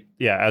insanity.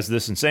 Yeah, as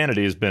this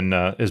insanity has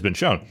been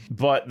shown.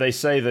 But they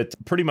say that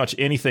pretty much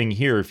anything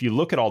here, if you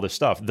look at all this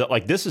stuff, that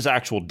like this is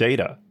actual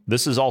data.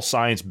 This is all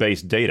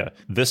science-based data.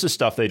 This is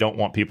stuff they don't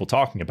want people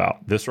talking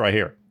about. This right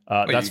here.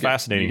 That's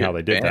fascinating how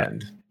they did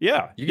that.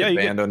 Yeah, you get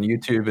banned on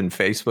YouTube and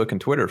Facebook and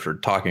Twitter for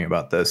talking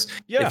about this.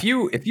 Yeah. If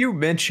you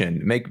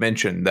make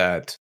mention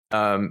that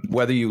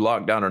whether you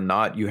locked down or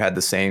not, you had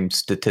the same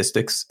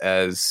statistics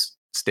as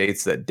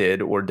states that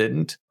did or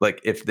didn't.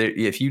 Like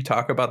if you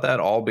talk about that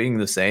all being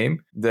the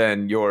same,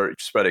 then you're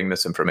spreading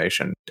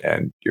misinformation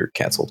and you're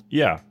canceled.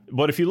 Yeah.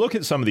 But if you look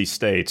at some of these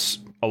states,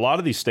 a lot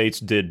of these states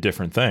did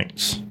different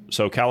things.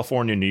 So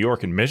California, New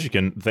York, and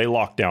Michigan, they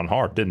locked down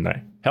hard, didn't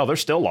they? Hell, they're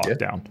still locked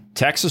down.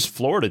 Texas,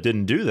 Florida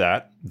didn't do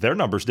that. Their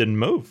numbers didn't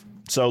move.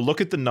 So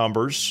look at the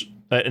numbers.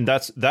 And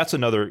that's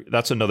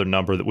another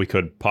number that we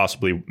could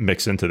possibly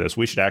mix into this.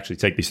 We should actually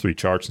take these 3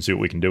 charts and see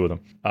what we can do with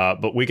them.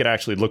 But we could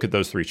actually look at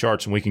those 3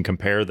 charts and we can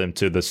compare them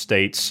to the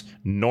state's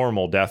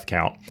normal death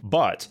count.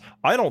 But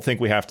I don't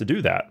think we have to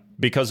do that,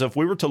 because if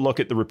we were to look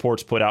at the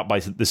reports put out by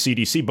the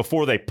CDC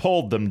before they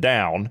pulled them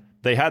down,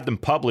 they had them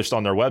published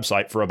on their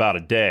website for about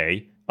a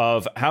day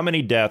of how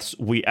many deaths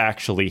we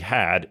actually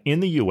had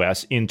in the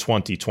U.S. in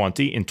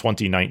 2020, in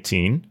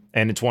 2019,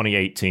 and in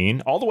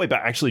 2018, all the way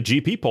back. Actually,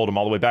 GP pulled them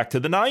all the way back to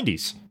the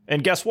 90s.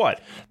 And guess what?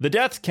 The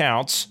death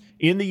counts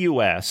in the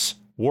U.S.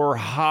 were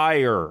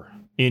higher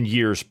in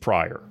years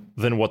prior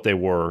than what they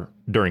were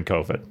during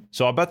COVID.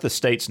 So I bet the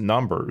state's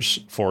numbers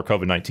for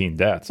COVID-19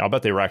 deaths, I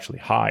bet they were actually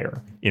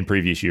higher in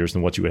previous years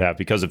than what you would have.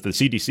 Because if the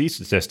CDC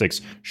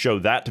statistics show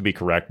that to be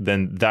correct,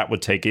 then that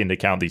would take into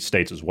account these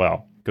states as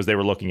well, because they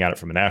were looking at it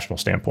from a national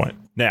standpoint.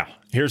 Now,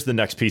 here's the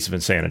next piece of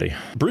insanity.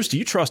 Bruce, do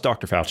you trust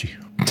Dr. Fauci?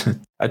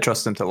 I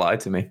trust him to lie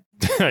to me.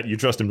 You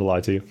trust him to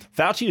lie to you?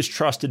 Fauci is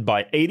trusted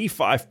by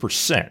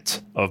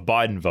 85% of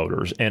Biden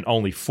voters and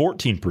only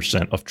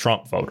 14% of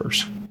Trump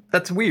voters.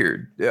 That's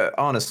weird.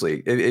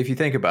 Honestly, if you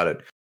think about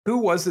it, who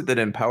was it that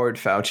empowered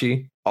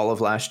Fauci all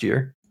of last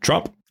year?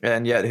 Trump.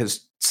 And yet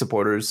his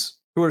supporters,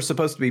 who are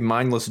supposed to be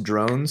mindless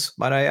drones,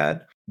 might I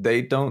add,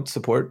 they don't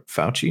support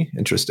Fauci.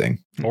 Interesting.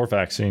 Or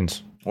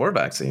vaccines. Or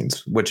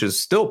vaccines, which is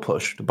still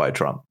pushed by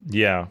Trump.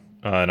 Yeah.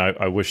 And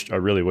I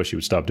really wish he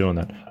would stop doing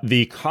that.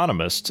 The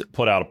Economist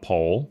put out a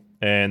poll,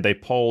 and they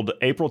polled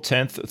April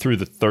 10th through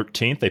the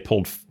 13th. They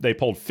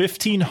polled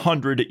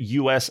 1,500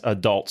 U.S.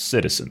 adult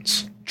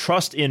citizens.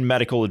 Trust in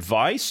medical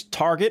advice.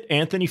 Target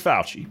Anthony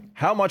Fauci.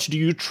 How much do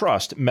you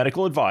trust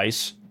medical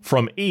advice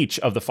from each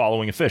of the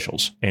following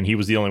officials. And he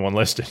was the only one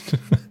listed.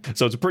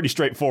 So it's a pretty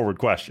straightforward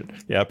question.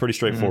 Yeah, pretty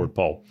straightforward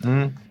poll.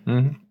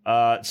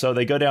 So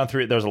they go down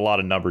through it. There's a lot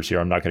of numbers here.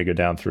 I'm not going to go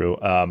down through.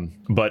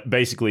 But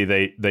basically,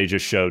 they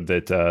just showed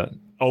that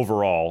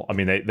overall, I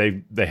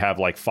mean, they have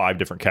like 5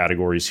 different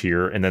categories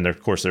here. And then,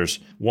 of course, there's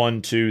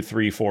 1, 2,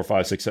 3, 4,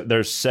 5, 6, 7.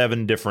 There's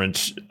 7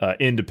 different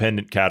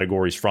independent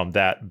categories from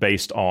that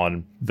based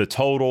on the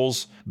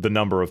totals, the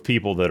number of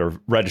people that are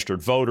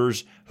registered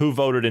voters, who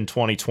voted in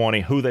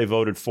 2020, who they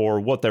voted for,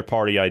 what their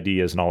party ID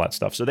is, and all that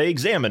stuff. So they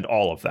examined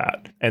all of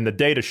that. And the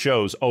data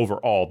shows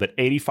overall that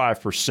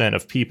 85%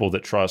 of people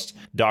that trust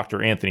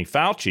Dr. Anthony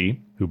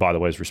Fauci, who, by the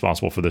way, is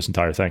responsible for this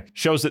entire thing,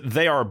 shows that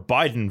they are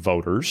Biden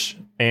voters,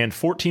 and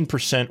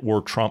 14%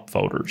 were Trump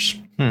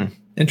voters.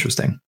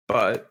 Interesting.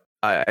 But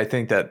I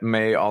think that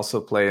may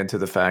also play into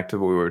the fact of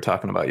what we were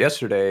talking about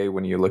yesterday.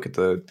 When you look at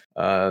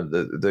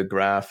the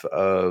graph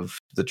of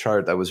the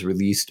chart that was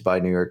released by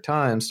New York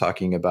Times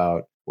talking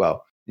about,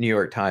 well, New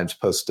York Times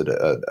posted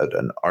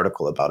an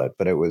article about it,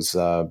 but it was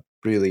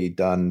really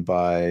done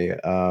by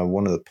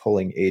one of the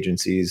polling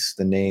agencies.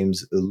 The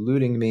name's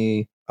eluding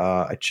me.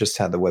 I just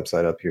had the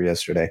website up here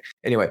yesterday.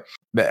 Anyway,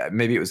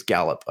 maybe it was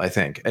Gallup, I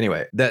think.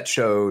 Anyway, that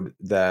showed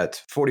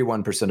that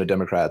 41% of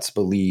Democrats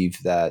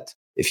believe that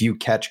if you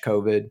catch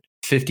COVID,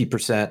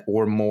 50%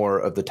 or more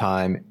of the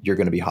time, you're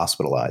going to be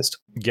hospitalized.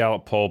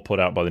 Gallup poll put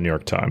out by the New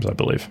York Times, I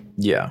believe.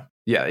 Yeah.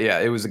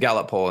 It was a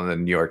Gallup poll, and the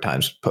New York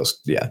Times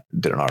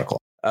did an article.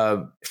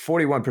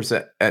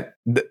 41%.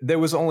 There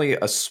was only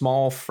a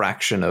small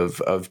fraction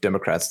of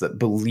Democrats that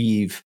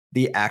believe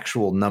the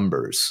actual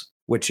numbers,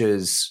 which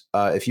is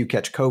if you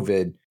catch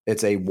COVID,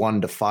 it's a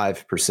 1 to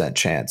 5%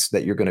 chance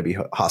that you're going to be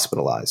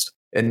hospitalized.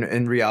 And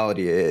in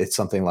reality, it's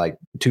something like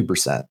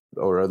 2%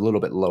 or a little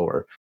bit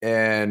lower.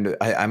 And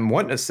I'm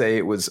wanting to say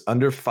it was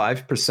under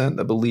 5%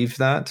 that believed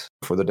that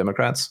for the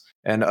Democrats.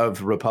 And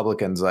of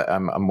Republicans,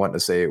 I'm wanting to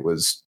say it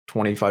was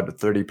 25 to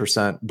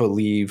 30%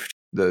 believed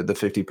the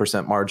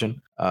 50%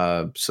 margin.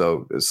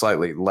 So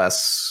slightly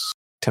less,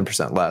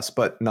 10% less,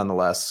 but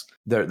nonetheless,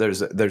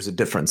 there's a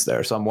difference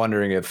there. So I'm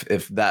wondering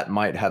if that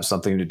might have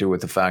something to do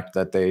with the fact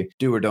that they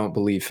do or don't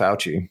believe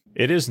Fauci.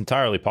 It is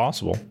entirely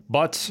possible.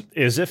 But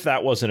as if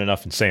that wasn't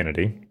enough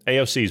insanity,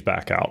 AOC's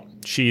back out.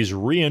 She's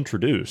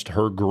reintroduced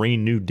her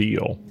Green New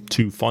Deal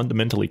to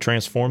fundamentally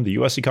transform the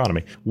U.S.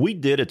 economy. We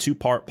did a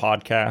 2-part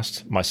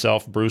podcast.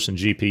 Myself, Bruce, and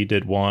GP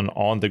did one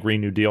on the Green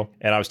New Deal.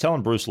 And I was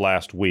telling Bruce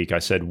last week, I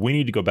said, we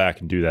need to go back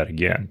and do that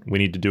again. We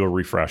need to do a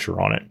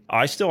refresher on it.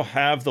 I still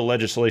have the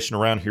legislation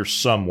around here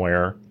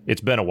somewhere.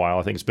 It's been a while.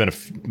 I think it's been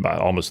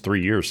almost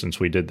 3 years since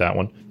we did that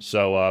one.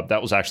 So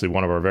that was actually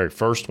one of our very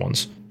first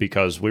ones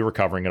because we were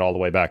covering it all the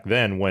way back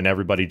then when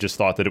everybody just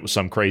thought that it was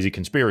some crazy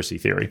conspiracy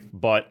theory.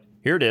 But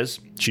here it is.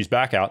 She's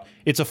back out.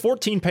 It's a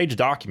 14-page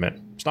document.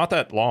 It's not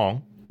that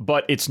long,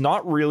 but it's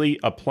not really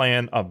a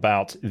plan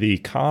about the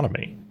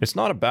economy. It's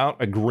not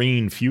about a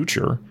green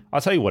future.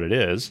 I'll tell you what it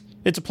is.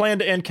 It's a plan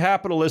to end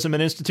capitalism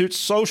and institute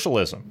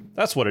socialism.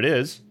 That's what it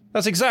is.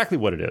 That's exactly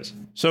what it is.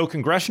 So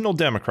congressional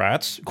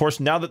Democrats, of course,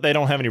 now that they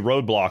don't have any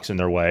roadblocks in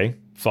their way,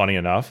 funny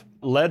enough,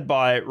 led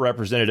by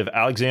Representative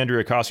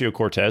Alexandria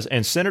Ocasio-Cortez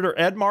and Senator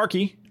Ed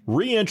Markey,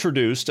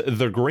 reintroduced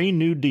the Green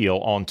New Deal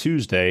on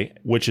Tuesday,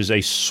 which is a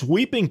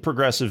sweeping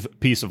progressive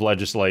piece of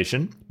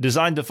legislation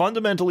designed to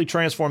fundamentally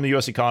transform the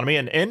U.S. economy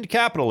and end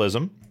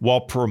capitalism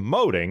while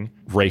promoting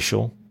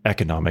racial,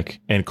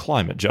 economic, and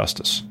climate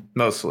justice.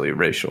 Mostly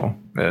racial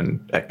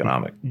and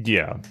economic.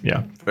 Yeah.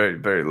 Very,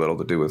 very little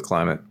to do with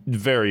climate.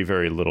 Very,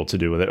 very little to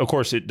do with it. Of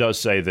course, it does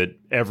say that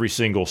every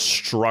single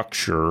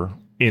structure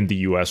in the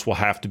U.S. will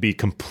have to be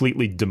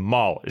completely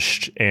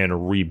demolished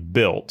and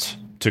rebuilt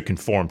to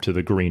conform to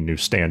the Green New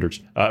Standards.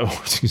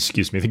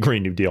 The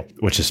Green New Deal,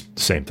 which is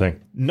the same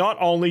thing. Not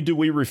only do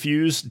we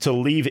refuse to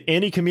leave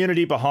any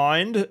community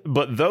behind,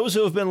 but those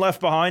who have been left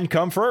behind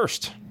come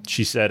first,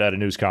 she said at a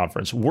news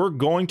conference. We're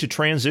going to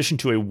transition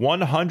to a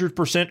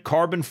 100%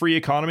 carbon-free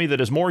economy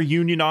that is more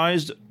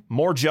unionized,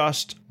 more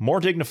just, more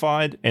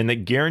dignified, and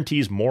that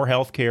guarantees more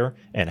health care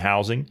and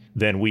housing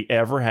than we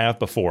ever have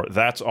before.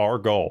 That's our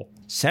goal.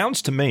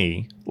 Sounds to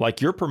me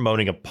like you're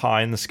promoting a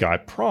pie-in-the-sky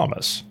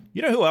promise.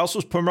 You know who else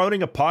was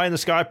promoting a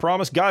pie-in-the-sky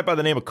promise? A guy by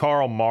the name of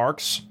Karl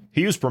Marx.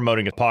 He was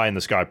promoting a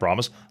pie-in-the-sky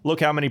promise. Look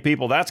how many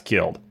people that's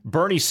killed.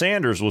 Bernie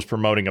Sanders was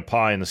promoting a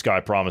pie-in-the-sky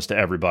promise to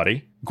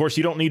everybody. Of course,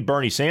 you don't need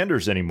Bernie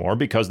Sanders anymore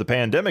because the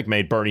pandemic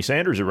made Bernie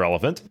Sanders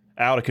irrelevant.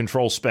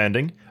 Out-of-control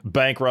spending,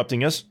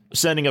 bankrupting us,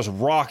 sending us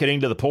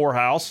rocketing to the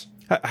poorhouse.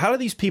 How do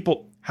these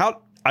people...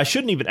 I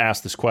shouldn't even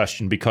ask this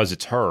question because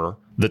it's her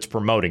that's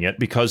promoting it,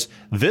 because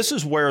this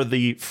is where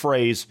the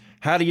phrase,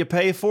 how do you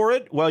pay for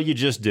it? Well, you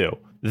just do.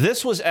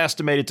 This was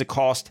estimated to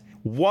cost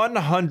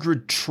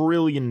 $100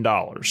 trillion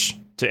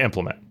to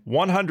implement.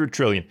 $100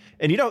 trillion.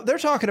 And they're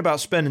talking about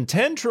spending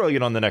 $10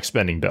 trillion on the next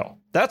spending bill.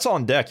 That's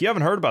on deck. You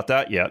haven't heard about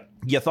that yet.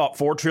 You thought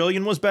 $4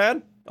 trillion was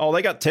bad? Oh,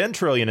 they got $10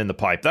 trillion in the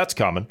pipe. That's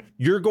coming.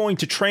 You're going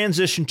to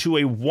transition to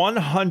a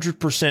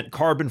 100%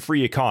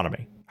 carbon-free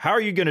economy. How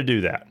are you going to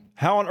do that?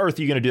 How on earth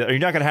are you going to do that? Are you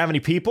not going to have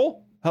any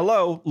people?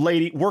 Hello,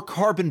 lady, we're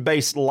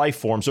carbon-based life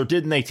forms, or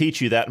didn't they teach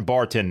you that in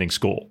bartending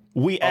school?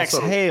 We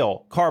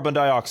exhale carbon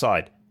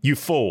dioxide, you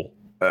fool.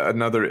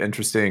 Another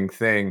interesting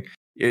thing,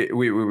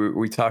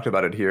 we talked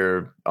about it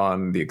here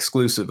on the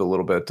exclusive a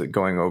little bit,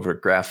 going over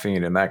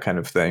graphene and that kind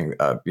of thing.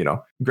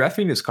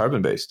 Graphene is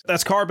carbon-based.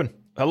 That's carbon.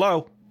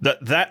 Hello.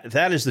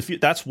 That is the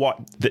that's what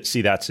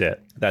see that's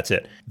it.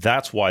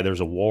 That's why there's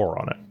a war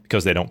on it,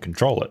 because they don't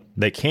control it.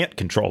 They can't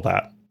control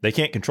that. They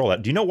can't control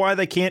that. Do you know why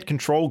they can't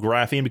control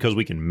graphene? Because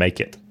we can make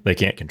it. They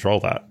can't control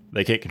that.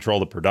 They can't control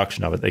the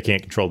production of it. They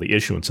can't control the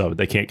issuance of it.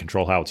 They can't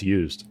control how it's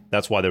used.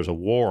 That's why there's a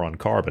war on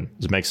carbon.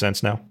 Does it make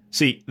sense now?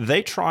 See,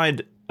 they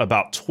tried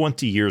about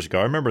 20 years ago.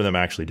 I remember them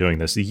actually doing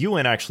this. The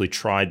UN actually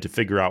tried to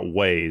figure out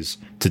ways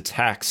to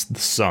tax the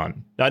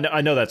sun.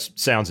 I know that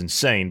sounds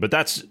insane, but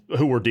that's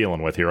who we're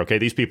dealing with here, okay?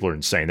 These people are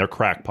insane. They're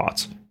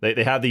crackpots.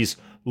 They have these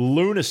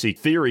lunacy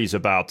theories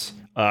about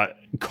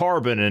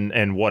carbon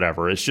and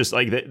whatever. It's just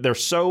like they're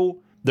so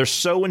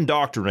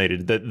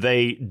indoctrinated that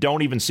they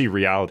don't even see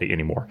reality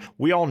anymore.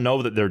 We all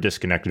know that they're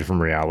disconnected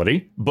from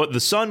reality, but the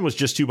sun was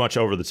just too much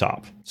over the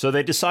top. So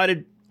they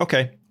decided,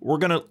 okay, we're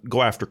going to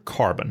go after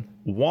carbon.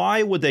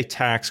 Why would they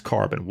tax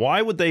carbon?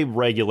 Why would they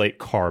regulate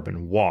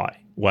carbon? Why?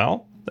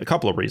 Well, a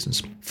couple of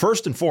reasons.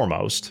 First and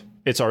foremost,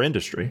 it's our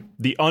industry.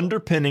 The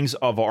underpinnings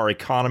of our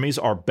economies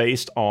are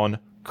based on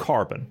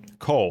carbon,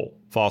 coal,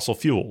 fossil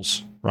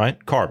fuels,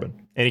 right? Carbon.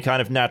 Any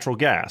kind of natural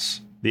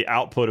gas. The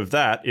output of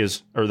that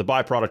is, or the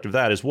byproduct of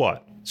that is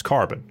what? It's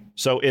carbon.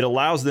 So it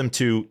allows them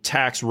to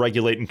tax,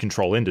 regulate, and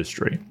control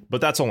industry.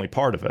 But that's only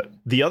part of it.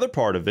 The other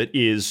part of it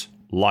is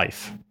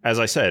life. As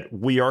I said,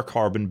 we are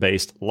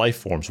carbon-based life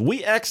forms.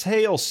 We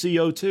exhale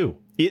CO2.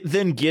 It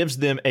then gives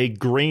them a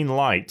green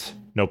light,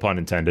 no pun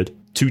intended,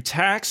 to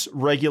tax,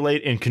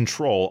 regulate, and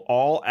control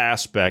all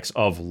aspects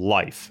of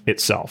life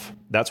itself.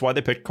 That's why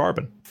they picked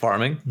carbon.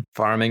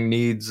 Farming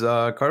needs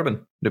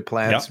carbon. The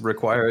plants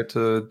require it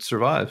to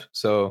survive.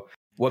 So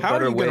what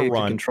better way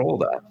to control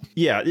that?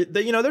 Yeah,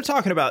 they're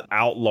talking about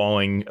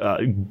outlawing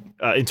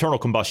internal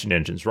combustion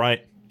engines,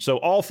 right? So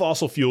all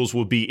fossil fuels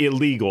will be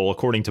illegal,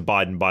 according to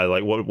Biden, by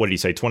what did he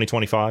say,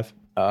 2025?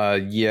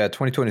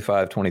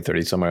 2025,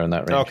 2030, somewhere in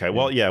that range. Okay,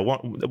 well, yeah,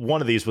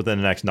 one of these within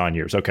the next 9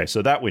 years. Okay,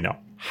 so that we know.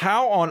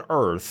 How on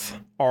earth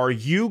are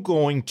you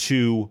going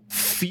to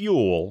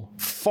fuel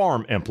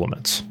farm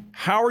implements?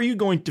 How are you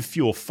going to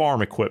fuel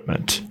farm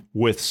equipment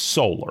with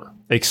solar?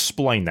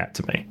 Explain that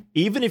to me.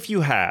 Even if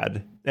you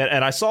had,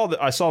 and I saw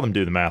them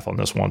do the math on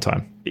this one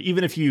time.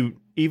 Even if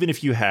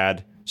you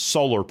had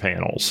solar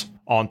panels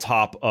on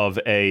top of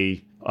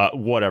a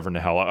whatever in the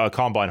hell, a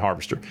combine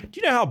harvester. Do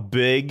you know how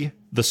big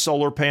the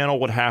solar panel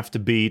would have to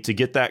be to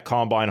get that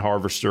combine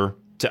harvester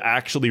to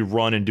actually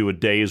run and do a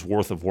day's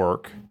worth of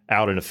work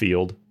out in a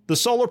field? The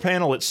solar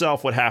panel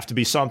itself would have to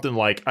be something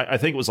like, I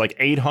think it was like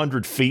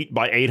 800 feet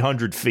by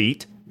 800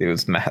 feet. It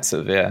was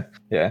massive,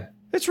 yeah.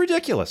 It's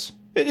ridiculous.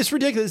 It's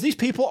ridiculous. These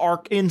people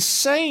are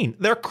insane.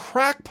 They're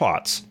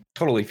crackpots.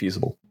 Totally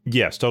feasible.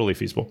 Yes, totally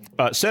feasible.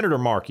 Senator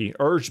Markey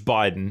urged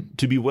Biden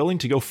to be willing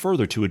to go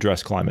further to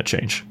address climate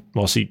change.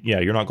 Well, see, yeah,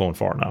 you're not going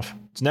far enough.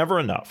 It's never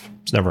enough.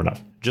 It's never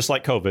enough. Just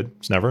like COVID,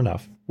 it's never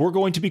enough. We're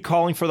going to be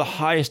calling for the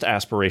highest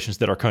aspirations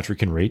that our country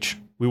can reach.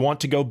 We want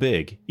to go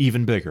big,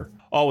 even bigger.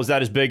 Oh, is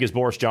that as big as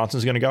Boris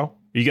Johnson's going to go?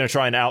 Are you going to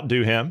try and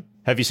outdo him?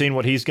 Have you seen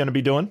what he's going to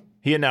be doing?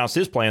 He announced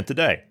his plan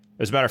today.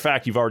 As a matter of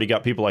fact, you've already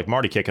got people like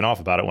Marty kicking off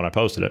about it when I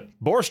posted it.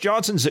 Boris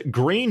Johnson's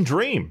Green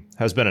Dream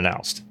has been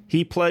announced.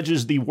 He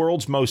pledges the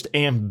world's most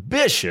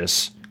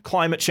ambitious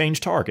climate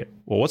change target.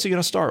 Well, what's he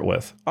going to start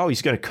with? Oh,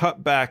 he's going to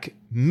cut back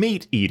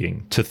meat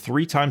eating to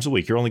 3 times a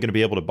week. You're only going to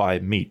be able to buy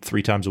meat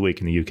 3 times a week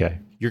in the UK.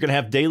 You're going to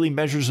have daily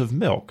measures of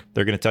milk.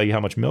 They're going to tell you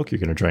how much milk you're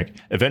going to drink.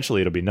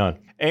 Eventually, it'll be none.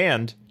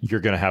 And you're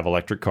going to have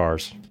electric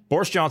cars.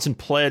 Boris Johnson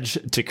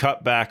pledged to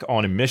cut back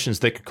on emissions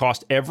that could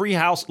cost every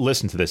house,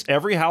 listen to this,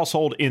 every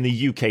household in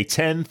the UK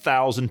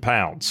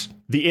 £10,000.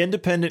 The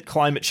Independent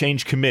Climate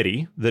Change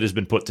Committee that has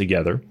been put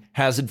together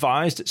has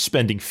advised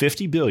spending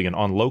 $50 billion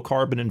on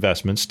low-carbon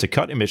investments to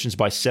cut emissions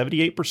by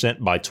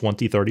 78% by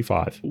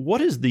 2035.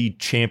 What is the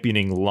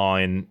championing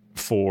line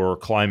for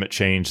climate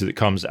change that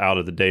comes out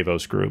of the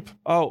Davos group?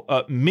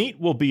 Meat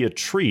will be a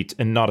treat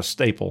and not a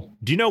staple.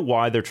 Do you know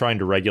why they're trying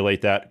to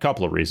regulate that? A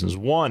couple of reasons.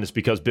 One is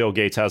because Bill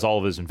Gates has all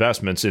of his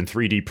investments in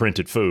 3D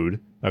printed food.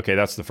 Okay,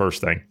 that's the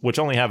first thing, which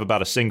only have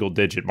about a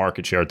single-digit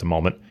market share at the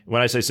moment.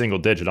 When I say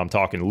single-digit, I'm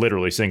talking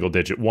literally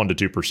single-digit, 1%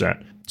 to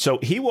 2%. So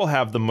he will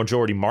have the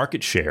majority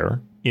market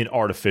share in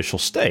artificial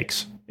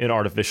steaks, in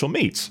artificial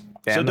meats.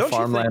 And so the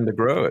farmland to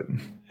grow it.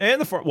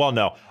 And well,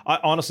 no.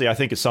 I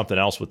think it's something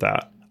else with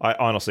that.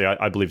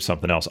 I believe it's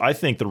something else. I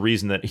think the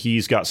reason that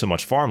he's got so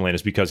much farmland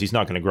is because he's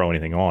not going to grow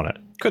anything on it.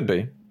 Could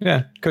be.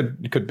 Yeah,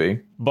 could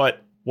be.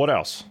 But what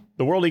else?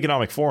 The World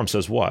Economic Forum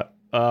says what?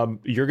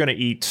 You're going to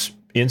eat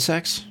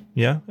insects?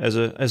 Yeah, as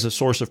a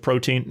source of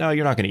protein? No,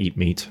 you're not going to eat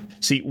meat.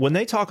 See, when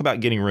they talk about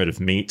getting rid of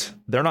meat,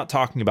 they're not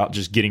talking about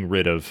just getting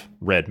rid of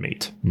red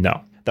meat.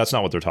 No, that's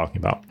not what they're talking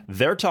about.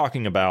 They're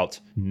talking about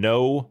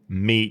no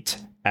meat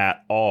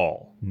at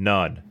all.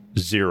 None.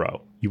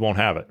 Zero. You won't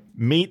have it.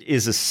 Meat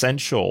is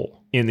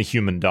essential in the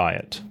human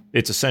diet.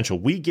 It's essential.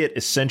 We get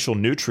essential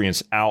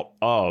nutrients out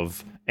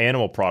of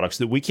animal products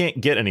that we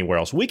can't get anywhere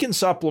else. We can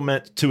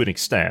supplement to an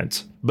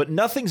extent, but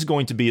nothing's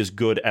going to be as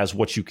good as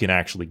what you can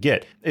actually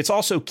get. It's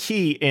also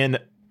key in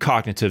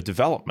cognitive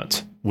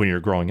development when you're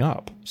growing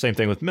up. Same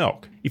thing with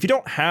milk. If you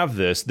don't have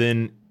this,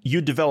 then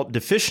you develop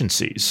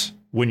deficiencies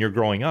when you're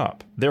growing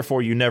up.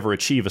 Therefore, you never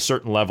achieve a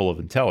certain level of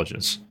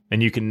intelligence,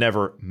 and you can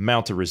never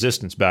mount a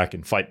resistance back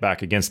and fight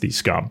back against these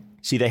scum.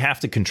 See, they have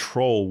to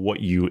control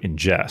what you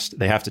ingest.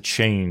 They have to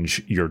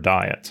change your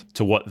diet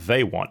to what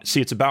they want.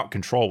 See, it's about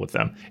control with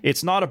them.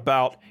 It's not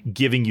about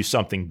giving you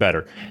something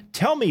better.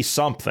 Tell me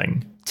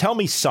something. Tell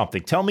me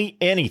something. Tell me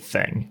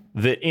anything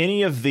that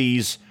any of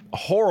these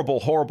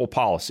horrible, horrible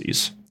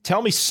policies,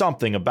 tell me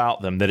something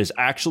about them that is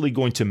actually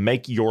going to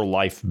make your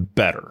life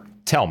better.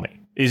 Tell me.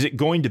 Is it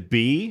going to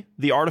be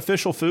the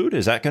artificial food?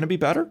 Is that going to be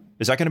better?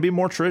 Is that going to be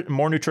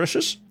more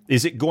nutritious?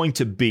 Is it going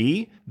to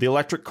be the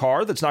electric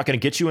car that's not going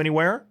to get you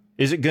anywhere?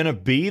 Is it going to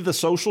be the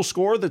social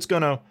score that's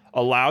going to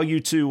allow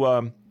you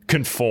to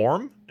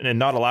conform and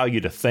not allow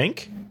you to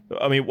think?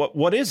 I mean,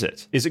 what is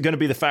it? Is it going to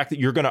be the fact that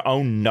you're going to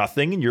own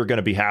nothing and you're going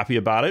to be happy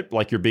about it,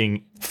 like you're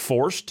being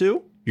forced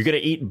to? You're going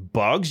to eat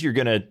bugs? You're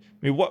going to...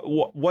 I mean,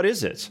 what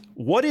is it?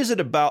 What is it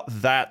about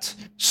that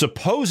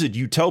supposed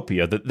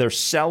utopia that they're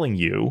selling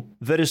you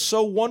that is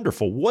so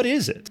wonderful? What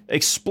is it?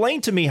 Explain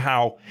to me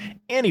how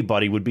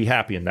anybody would be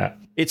happy in that.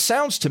 It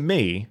sounds to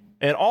me,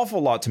 an awful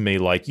lot to me,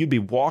 like you'd be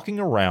walking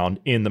around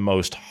in the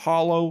most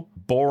hollow,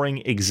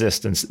 boring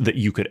existence that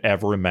you could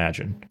ever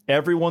imagine.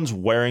 Everyone's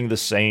wearing the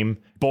same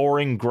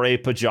boring gray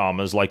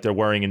pajamas like they're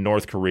wearing in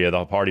North Korea,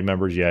 the party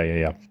members.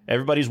 Yeah.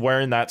 Everybody's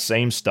wearing that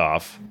same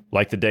stuff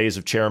like the days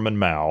of Chairman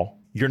Mao.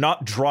 You're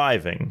not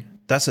driving.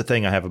 That's the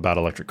thing I have about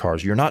electric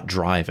cars. You're not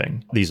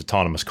driving these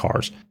autonomous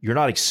cars. You're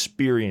not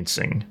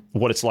experiencing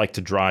what it's like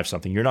to drive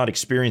something. You're not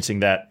experiencing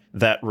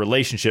that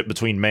relationship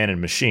between man and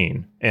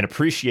machine and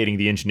appreciating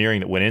the engineering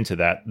that went into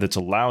that that's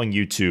allowing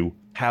you to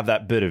have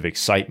that bit of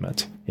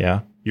excitement.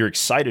 Yeah. You're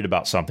excited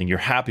about something. You're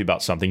happy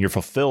about something. You're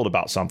fulfilled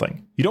about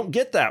something. You don't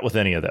get that with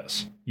any of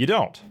this. You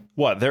don't.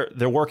 What?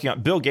 They're working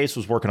on... Bill Gates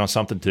was working on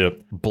something to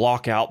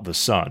block out the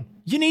sun.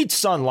 You need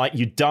sunlight,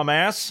 you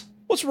dumbass.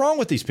 What's wrong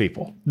with these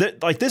people?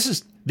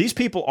 These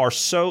people are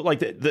so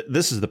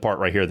this is the part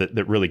right here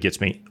that really gets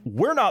me.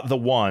 We're not the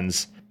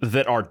ones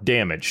that are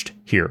damaged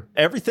here.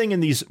 Everything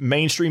in these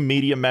mainstream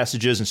media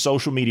messages and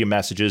social media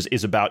messages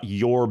is about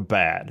your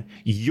bad.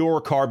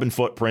 Your carbon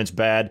footprint's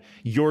bad.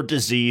 Your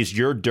disease.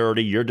 You're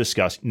dirty. You're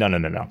disgusting.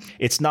 No.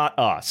 It's not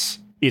us.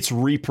 It's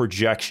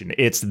reprojection.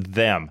 It's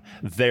them.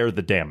 They're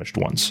the damaged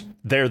ones.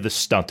 They're the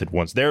stunted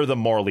ones. They're the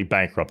morally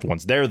bankrupt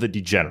ones. They're the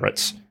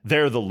degenerates.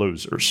 They're the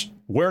losers.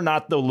 We're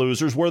not the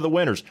losers. We're the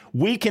winners.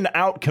 We can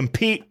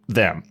out-compete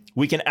them.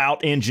 We can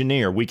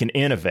out-engineer. We can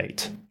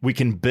innovate. We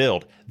can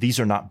build. These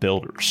are not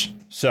builders.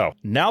 So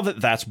now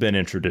that that's been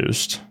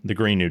introduced, the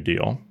Green New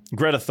Deal,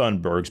 Greta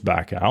Thunberg's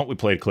back out. We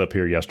played a clip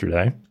here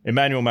yesterday.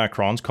 Emmanuel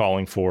Macron's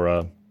calling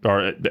for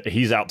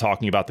he's out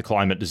talking about the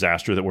climate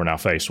disaster that we're now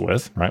faced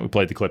with, right? We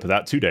played the clip of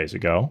that 2 days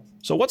ago.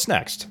 So what's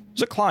next?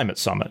 There's a climate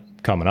summit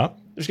coming up.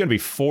 There's going to be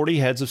 40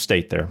 heads of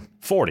state there.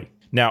 40.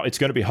 Now, it's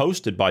going to be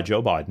hosted by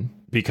Joe Biden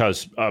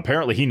because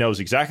apparently he knows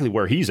exactly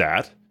where he's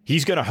at.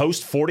 He's going to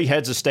host 40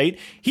 heads of state.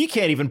 He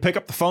can't even pick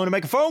up the phone and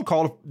make a phone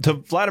call to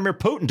Vladimir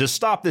Putin to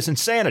stop this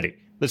insanity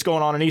that's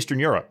going on in Eastern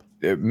Europe.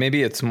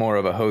 Maybe it's more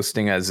of a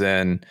hosting as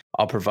in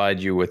I'll provide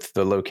you with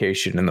the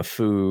location and the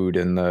food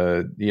and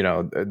the,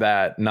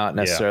 that, not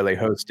necessarily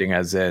hosting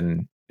as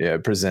in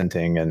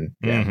presenting and.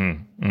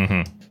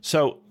 Yeah.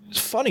 So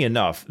funny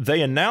enough,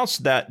 they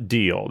announced that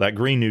deal, that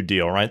Green New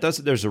Deal, right?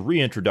 There's a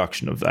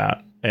reintroduction of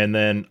that. And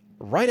then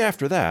right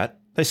after that,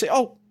 they say,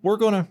 oh, we're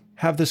going to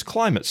have this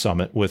climate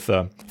summit with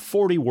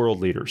 40 world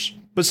leaders.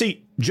 But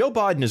see, Joe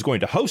Biden is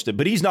going to host it,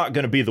 but he's not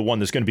going to be the one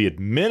that's going to be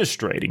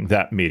administrating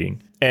that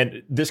meeting.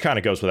 And this kind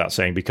of goes without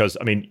saying, because,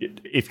 I mean,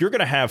 if you're going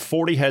to have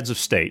 40 heads of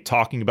state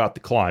talking about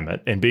the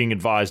climate and being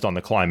advised on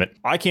the climate,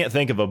 I can't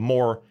think of a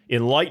more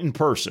enlightened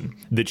person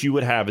that you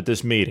would have at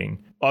this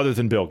meeting other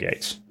than Bill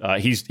Gates.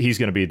 He's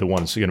going to be the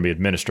one that's going to be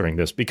administering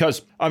this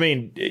because, I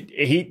mean,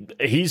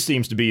 he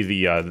seems to be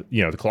the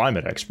the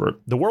climate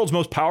expert. The world's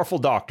most powerful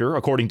doctor,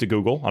 according to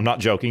Google. I'm not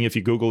joking. If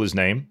you Google his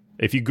name,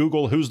 if you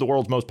Google who's the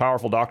world's most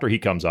powerful doctor, he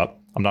comes up.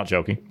 I'm not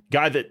joking.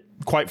 Guy that,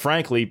 quite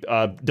frankly,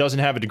 doesn't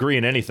have a degree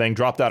in anything,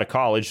 dropped out of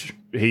college.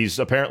 He's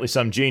apparently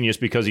some genius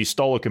because he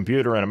stole a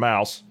computer and a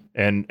mouse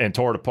and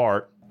tore it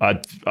apart. I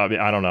mean,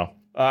 I don't know.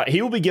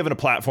 He will be given a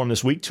platform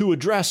this week to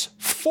address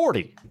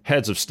 40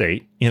 heads of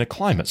state in a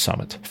climate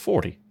summit.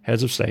 40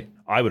 heads of state.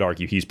 I would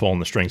argue he's pulling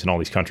the strings in all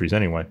these countries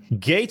anyway.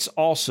 Gates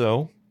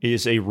also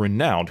is a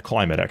renowned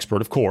climate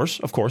expert, of course,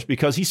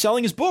 because he's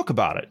selling his book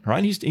about it,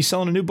 right? He's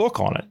selling a new book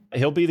on it.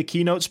 He'll be the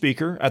keynote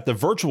speaker at the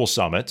virtual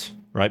summit,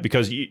 right?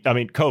 Because,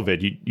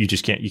 COVID, you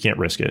just can't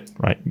risk it,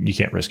 right? You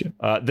can't risk it.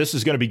 This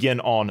is going to begin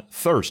on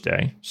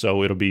Thursday,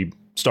 so it'll be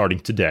starting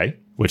today,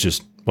 which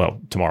is, well,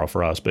 tomorrow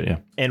for us, but yeah.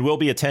 And will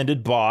be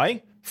attended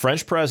by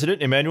French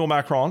President Emmanuel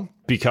Macron,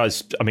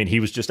 because, I mean, he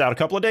was just out a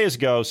couple of days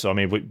ago. So, I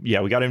mean, we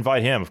got to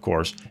invite him, of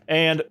course.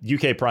 And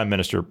UK Prime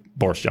Minister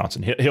Boris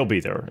Johnson. He'll be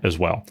there as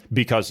well,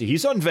 because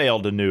he's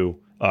unveiled a new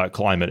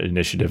climate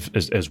initiative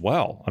as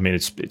well. I mean,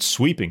 it's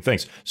sweeping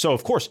things. So,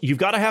 of course, you've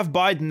got to have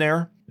Biden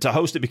there to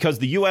host it, because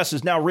the U.S.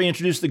 has now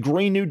reintroduced the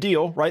Green New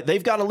Deal, right?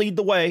 They've got to lead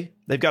the way.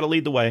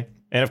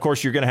 And, of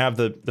course, you're going to have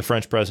the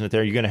French president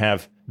there. You're going to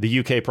have the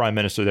UK prime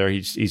minister there.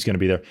 He's going to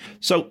be there.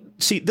 So,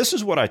 see, this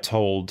is what I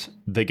told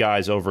the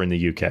guys over in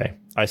the UK.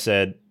 I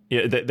said,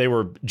 they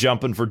were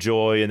jumping for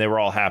joy and they were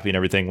all happy and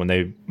everything when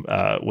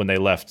they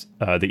left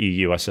the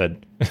EU. I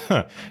said,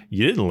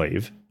 you didn't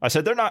leave. I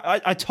said, they're not.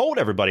 I told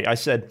everybody. I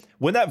said,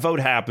 when that vote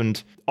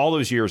happened all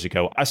those years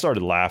ago, I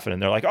started laughing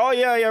and they're like, oh,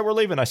 yeah, we're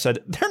leaving. I said,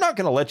 they're not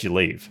going to let you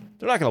leave.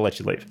 They're not going to let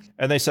you leave.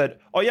 And they said,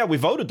 oh, yeah, we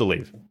voted to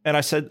leave. And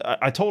I said,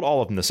 I told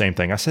all of them the same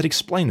thing. I said,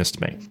 explain this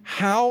to me.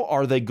 How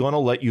are they going to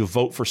let you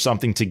vote for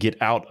something to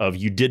get out of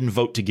you didn't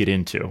vote to get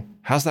into?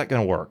 How's that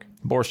going to work?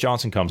 Boris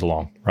Johnson comes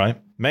along, right?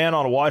 Man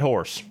on a white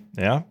horse.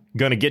 Yeah.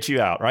 Going to get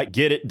you out, right?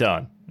 Get it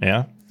done.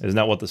 Yeah. Isn't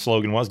that what the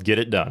slogan was? Get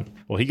it done.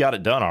 Well, he got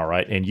it done. All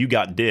right. And you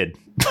got did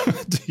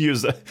to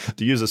use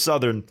a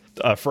Southern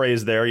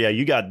phrase there. Yeah.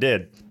 You got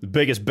did. The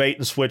biggest bait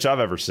and switch I've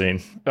ever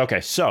seen.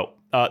 Okay. So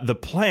the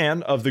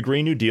plan of the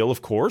Green New Deal,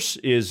 of course,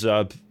 is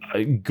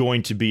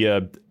going to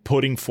be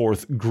putting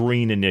forth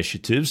green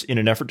initiatives in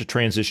an effort to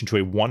transition to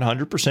a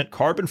 100%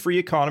 carbon-free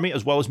economy,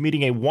 as well as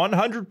meeting a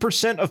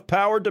 100% of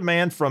power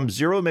demand from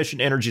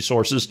zero-emission energy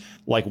sources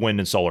like wind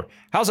and solar.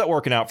 How's that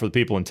working out for the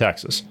people in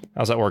Texas?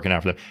 How's that working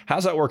out for them?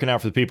 How's that working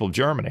out for the people of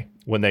Germany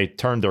when they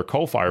turned their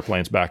coal-fired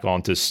plants back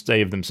on to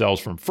save themselves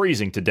from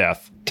freezing to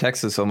death?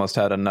 Texas almost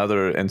had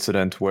another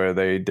incident where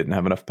they didn't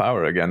have enough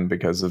power again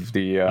because of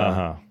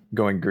the...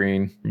 going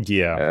green.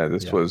 Yeah.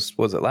 Was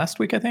it last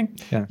week, I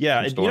think? Yeah.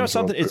 And you know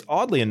something? It's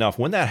oddly enough,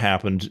 when that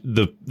happened,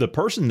 the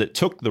person that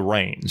took the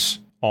reins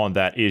on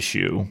that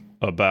issue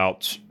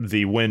about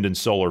the wind and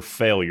solar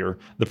failure,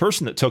 the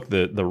person that took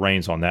the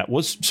reins on that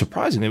was,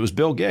 surprisingly, it was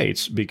Bill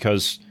Gates,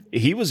 because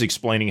he was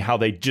explaining how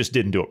they just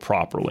didn't do it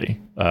properly.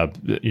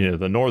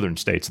 The northern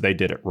states, they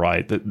did it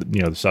right.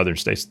 The southern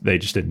states, they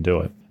just didn't do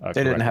it.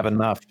 They didn't have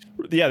enough.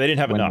 Yeah, they didn't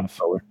have enough.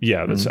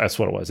 Yeah, that's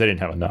what it was. They didn't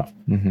have enough.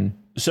 Mm-hmm.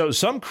 So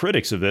some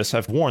critics of this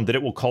have warned that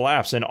it will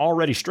collapse an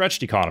already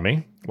stretched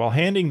economy while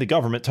handing the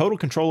government total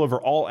control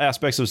over all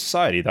aspects of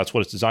society. That's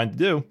what it's designed to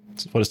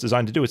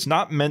do. It's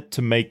not meant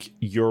to make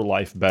your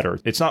life better.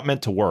 It's not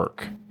meant to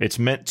work. It's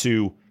meant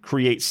to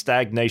create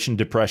stagnation,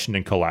 depression,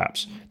 and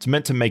collapse. It's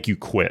meant to make you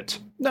quit.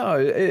 No,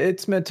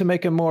 it's meant to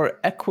make a more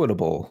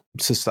equitable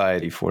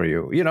society for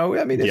you.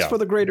 It's for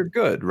the greater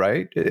good,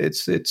 right?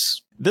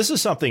 It's. This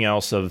is something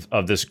else of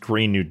this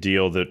Green New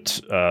Deal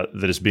that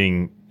is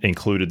being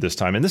included this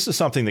time. And this is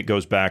something that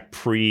goes back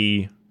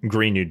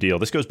pre-Green New Deal.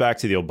 This goes back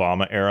to the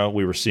Obama era.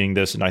 We were seeing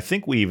this, and I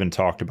think we even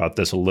talked about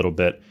this a little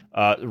bit.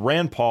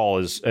 Rand Paul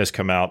has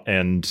come out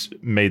and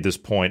made this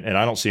point, and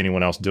I don't see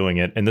anyone else doing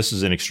it. And this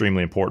is an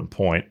extremely important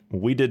point.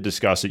 We did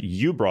discuss it.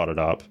 You brought it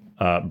up,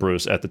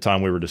 Bruce, at the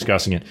time we were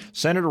discussing it.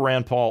 Senator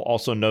Rand Paul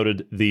also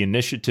noted the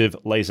initiative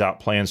lays out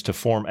plans to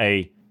form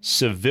a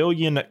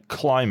civilian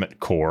climate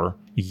corps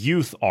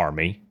youth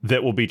army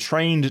that will be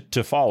trained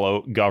to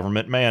follow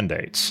government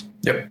mandates.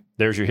 Yep.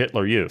 There's your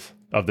Hitler Youth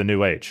of the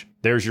new age.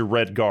 There's your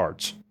Red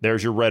Guards.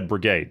 There's your Red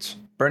Brigades.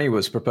 Bernie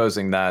was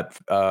proposing that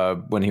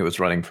when he was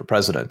running for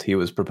president. He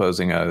was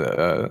proposing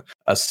a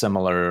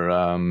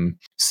similar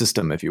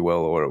system, if you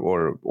will,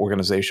 or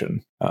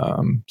organization.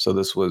 So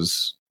this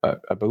was,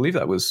 I believe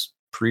that was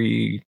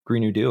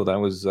pre-Green New Deal. That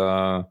was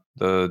the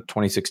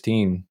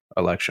 2016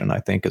 election,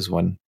 I think, is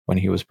when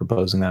he was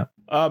proposing that.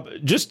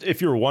 Just if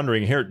you're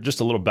wondering, here,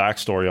 just a little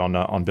backstory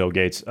on Bill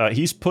Gates.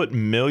 He's put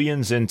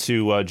millions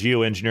into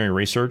geoengineering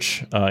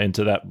research,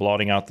 into that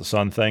blotting out the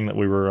sun thing that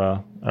we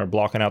were, or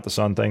blocking out the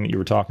sun thing that you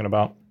were talking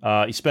about.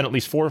 He spent at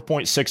least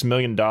 $4.6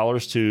 million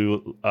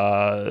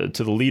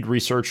to the lead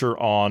researcher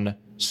on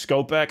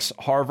SCOPEX,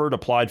 Harvard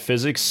applied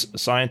physics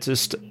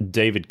scientist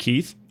David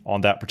Keith,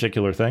 on that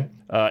particular thing.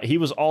 He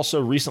was also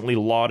recently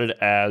lauded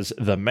as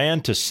the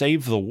man to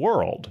save the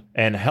world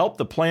and help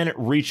the planet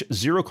reach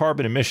zero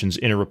carbon emissions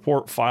in a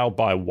report filed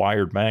by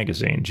Wired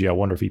magazine. Gee, I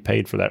wonder if he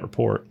paid for that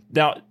report.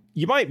 Now,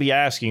 you might be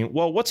asking,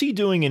 well, what's he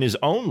doing in his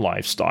own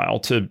lifestyle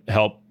to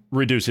help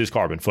reduce his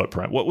carbon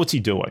footprint? What's he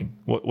doing?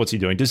 What's he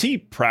doing? Does he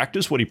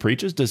practice what he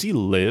preaches? Does he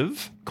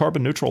live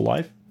carbon neutral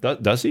life?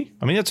 Does he?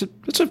 I mean, that's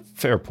a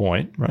fair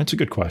point, right? It's a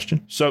good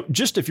question. So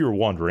just if you were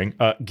wondering,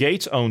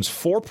 Gates owns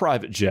 4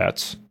 private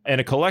jets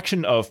and a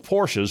collection of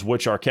Porsches,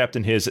 which are kept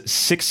in his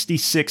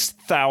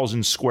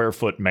 66,000 square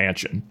foot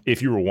mansion,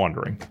 if you were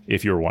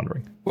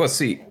wondering. Well,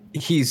 see,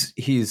 he's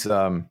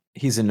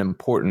an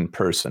important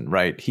person,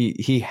 right?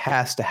 He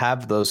has to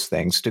have those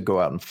things to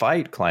go out and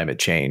fight climate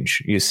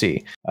change. You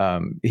see,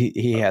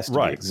 he has to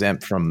be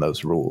exempt from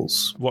those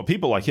rules. Well,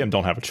 people like him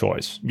don't have a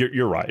choice.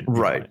 You're right.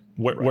 Right.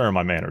 Where are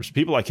my manners?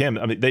 People like him,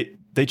 I mean,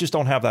 they just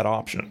don't have that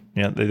option.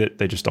 Yeah,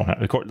 they just don't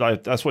have. Of course,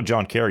 that's what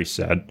John Kerry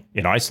said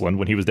in Iceland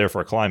when he was there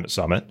for a climate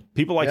summit.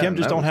 People like him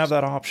just don't have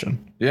that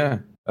option. Yeah.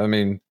 I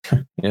mean,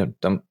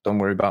 don't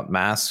worry about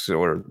masks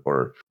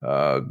or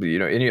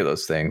any of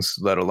those things,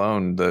 let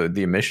alone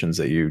the emissions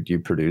that you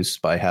produce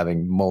by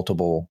having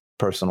multiple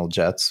personal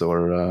jets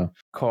or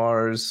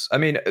cars. I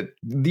mean,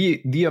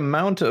 the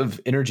amount of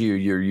energy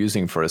you're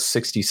using for a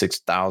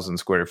 66,000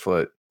 square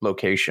foot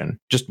location,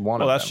 just one.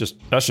 Well, that's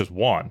just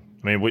one.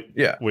 I mean,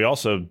 we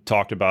also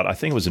talked about, I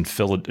think it was in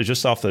Philadelphia,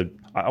 just off the,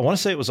 I want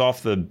to say it was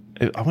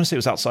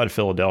outside of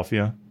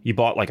Philadelphia. You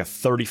bought like a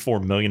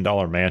 $34 million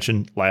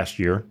mansion last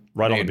year,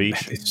 right on the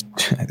beach.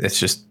 It's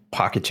just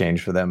pocket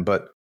change for them.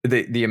 But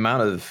the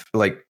amount of,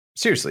 like,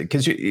 seriously,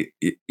 because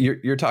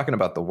you're talking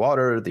about the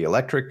water, the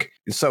electric.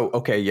 So,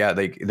 okay, yeah,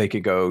 they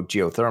could go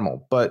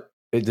geothermal, but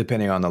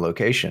depending on the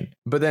location.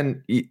 But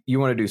then you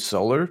want to do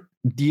solar.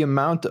 The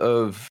amount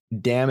of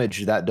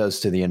damage that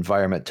does to the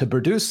environment to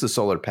produce the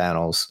solar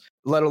panels,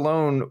 let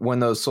alone when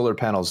those solar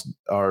panels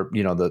are,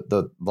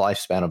 the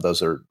lifespan of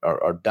those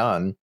are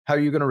done, how are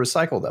you going to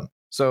recycle them?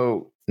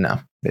 So no,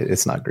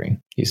 it's not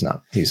green. He's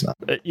not.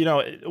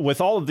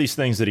 With all of these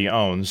things that he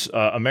owns,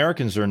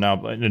 Americans are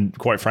now, and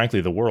quite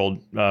frankly, the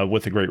world,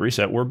 with the Great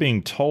Reset, we're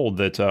being told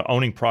that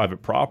owning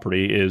private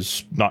property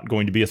is not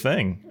going to be a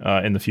thing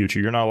in the future.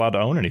 You're not allowed to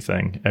own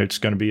anything. It's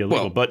going to be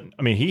illegal. Well, but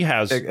I mean, he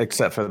has,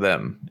 except for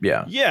them.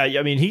 Yeah. Yeah.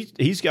 I mean,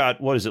 he's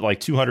got, what is it, like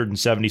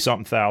 270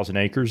 something thousand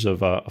acres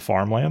of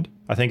farmland,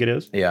 I think it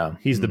is. Yeah.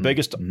 He's the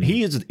biggest.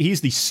 Mm-hmm.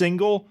 He's the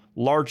single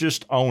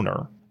largest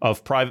owner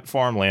of private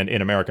farmland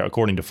in America,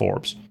 according to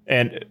Forbes.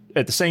 And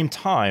at the same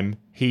time,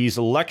 he's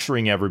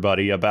lecturing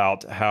everybody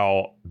about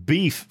how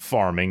beef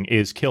farming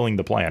is killing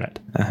the planet.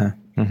 Uh-huh.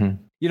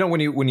 Mm-hmm.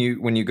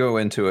 When you go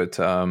into it,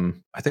 I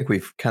think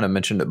we've kind of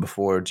mentioned it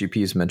before.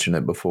 GP's mentioned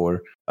it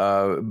before,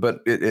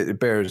 but it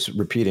bears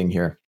repeating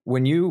here.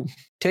 When you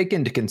take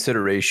into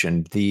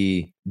consideration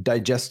the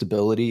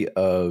digestibility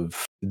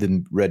of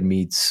the red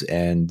meats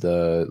and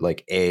the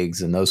like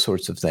eggs and those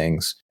sorts of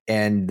things,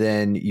 and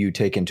then you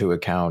take into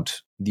account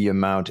the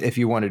amount, if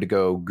you wanted to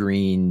go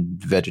green,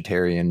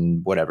 vegetarian,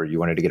 whatever, you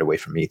wanted to get away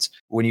from meats.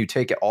 When you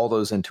take all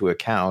those into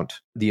account,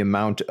 the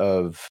amount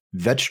of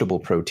vegetable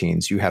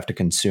proteins you have to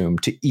consume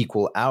to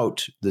equal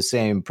out the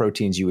same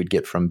proteins you would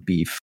get from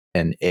beef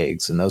and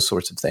eggs and those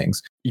sorts of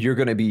things, you're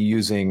going to be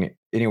using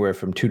anywhere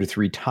from 2 to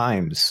 3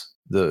 times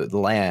the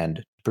land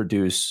to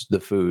produce the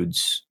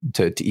foods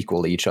to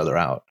equal each other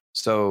out.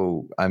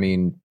 So, I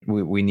mean,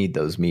 we need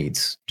those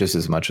meats just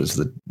as much as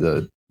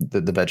the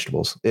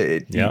vegetables.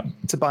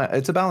 It's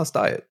a balanced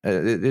diet.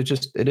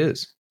 It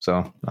is.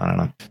 So I don't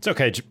know. It's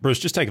okay, Bruce.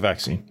 Just take a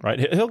vaccine,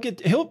 right?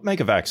 He'll make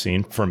a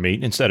vaccine for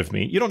meat instead of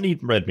meat. You don't need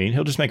red meat.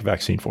 He'll just make a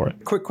vaccine for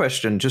it. Quick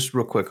question, just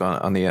real quick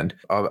on the end.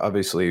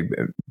 Obviously,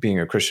 being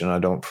a Christian, I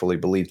don't fully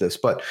believe this,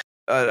 but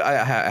I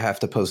have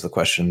to pose the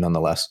question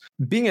nonetheless.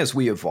 Being as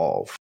we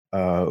evolve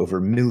over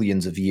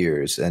millions of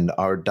years, and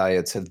our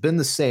diets have been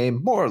the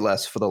same more or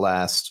less for the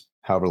last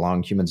however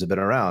long humans have been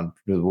around.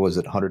 Was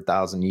it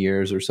 100,000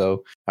 years or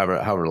so?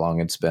 However long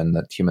it's been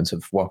that humans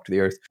have walked the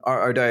earth.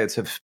 Our diets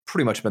have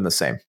pretty much been the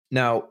same.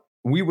 Now,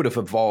 we would have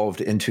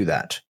evolved into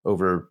that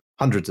over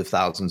hundreds of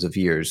thousands of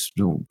years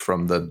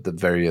from the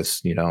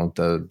various,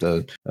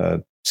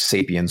 the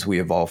sapiens we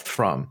evolved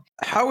from.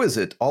 How is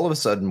it all of a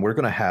sudden we're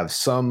going to have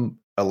some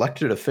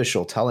elected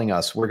official telling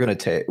us we're going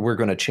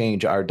to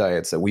change our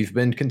diets that we've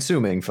been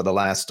consuming for the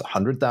last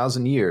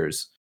 100,000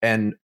 years,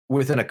 and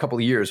within a couple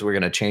of years, we're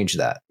going to change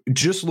that?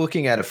 Just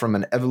looking at it from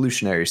an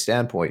evolutionary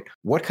standpoint,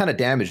 what kind of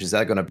damage is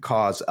that going to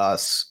cause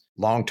us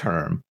long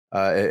term?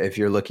 If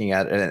you're looking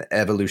at an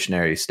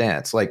evolutionary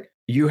stance, like,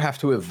 you have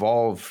to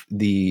evolve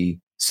the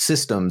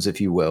systems, if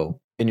you will,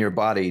 in your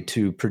body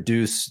to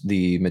produce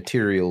the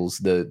materials,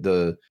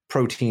 the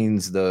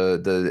proteins,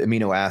 the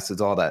amino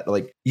acids, all that.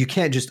 Like, you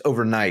can't just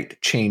overnight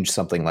change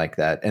something like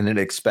that and then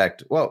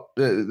expect, well,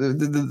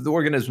 the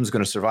organism is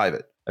going to survive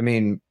it. I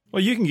mean,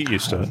 well, you can get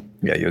used to it.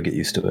 Yeah, you'll get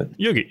used to it.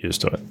 You'll get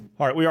used to it.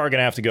 All right, we are going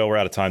to have to go. We're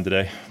out of time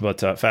today,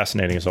 but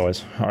fascinating as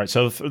always. All right,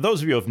 so for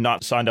those of you who have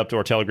not signed up to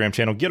our Telegram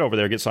channel, get over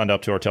there, get signed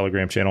up to our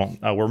Telegram channel.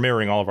 We're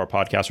mirroring all of our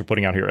podcasts we're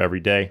putting out here every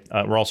day.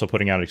 We're also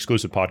putting out an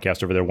exclusive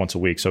podcast over there once a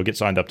week, so get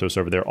signed up to us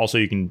over there. Also,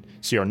 you can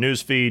see our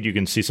news feed. You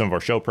can see some of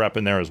our show prep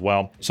in there as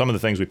well. Some of the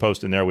things we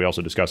post in there, we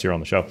also discuss here on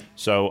the show.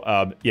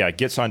 So,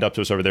 get signed up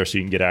to us over there so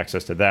you can get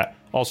access to that.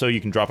 Also,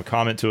 you can drop a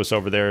comment to us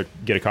over there,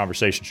 get a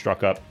conversation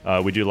struck up.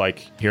 We do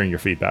like hearing your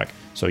feedback.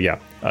 So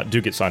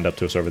do get signed up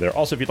to us over there.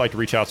 Also, if you'd like to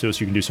reach out to us,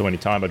 you can do so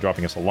anytime by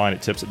dropping us a line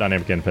at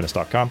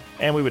tips@dynamicindependence.com.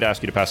 And we would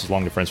ask you to pass us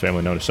along to friends,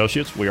 family, known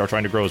associates. We are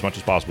trying to grow as much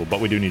as possible, but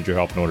we do need your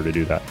help in order to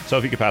do that. So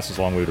if you could pass us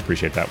along, we would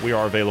appreciate that. We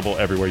are available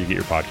everywhere you get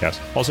your podcast.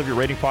 Also, if you're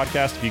rating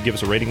podcast, if you give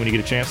us a rating when you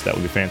get a chance, that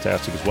would be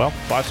fantastic as well.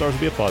 5 stars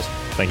would be a plus.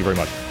 Thank you very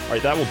much. All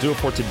right, that will do it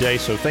for today.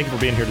 So thank you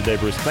for being here today,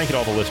 Bruce. Thank you to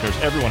all the listeners.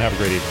 Everyone have a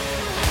great evening.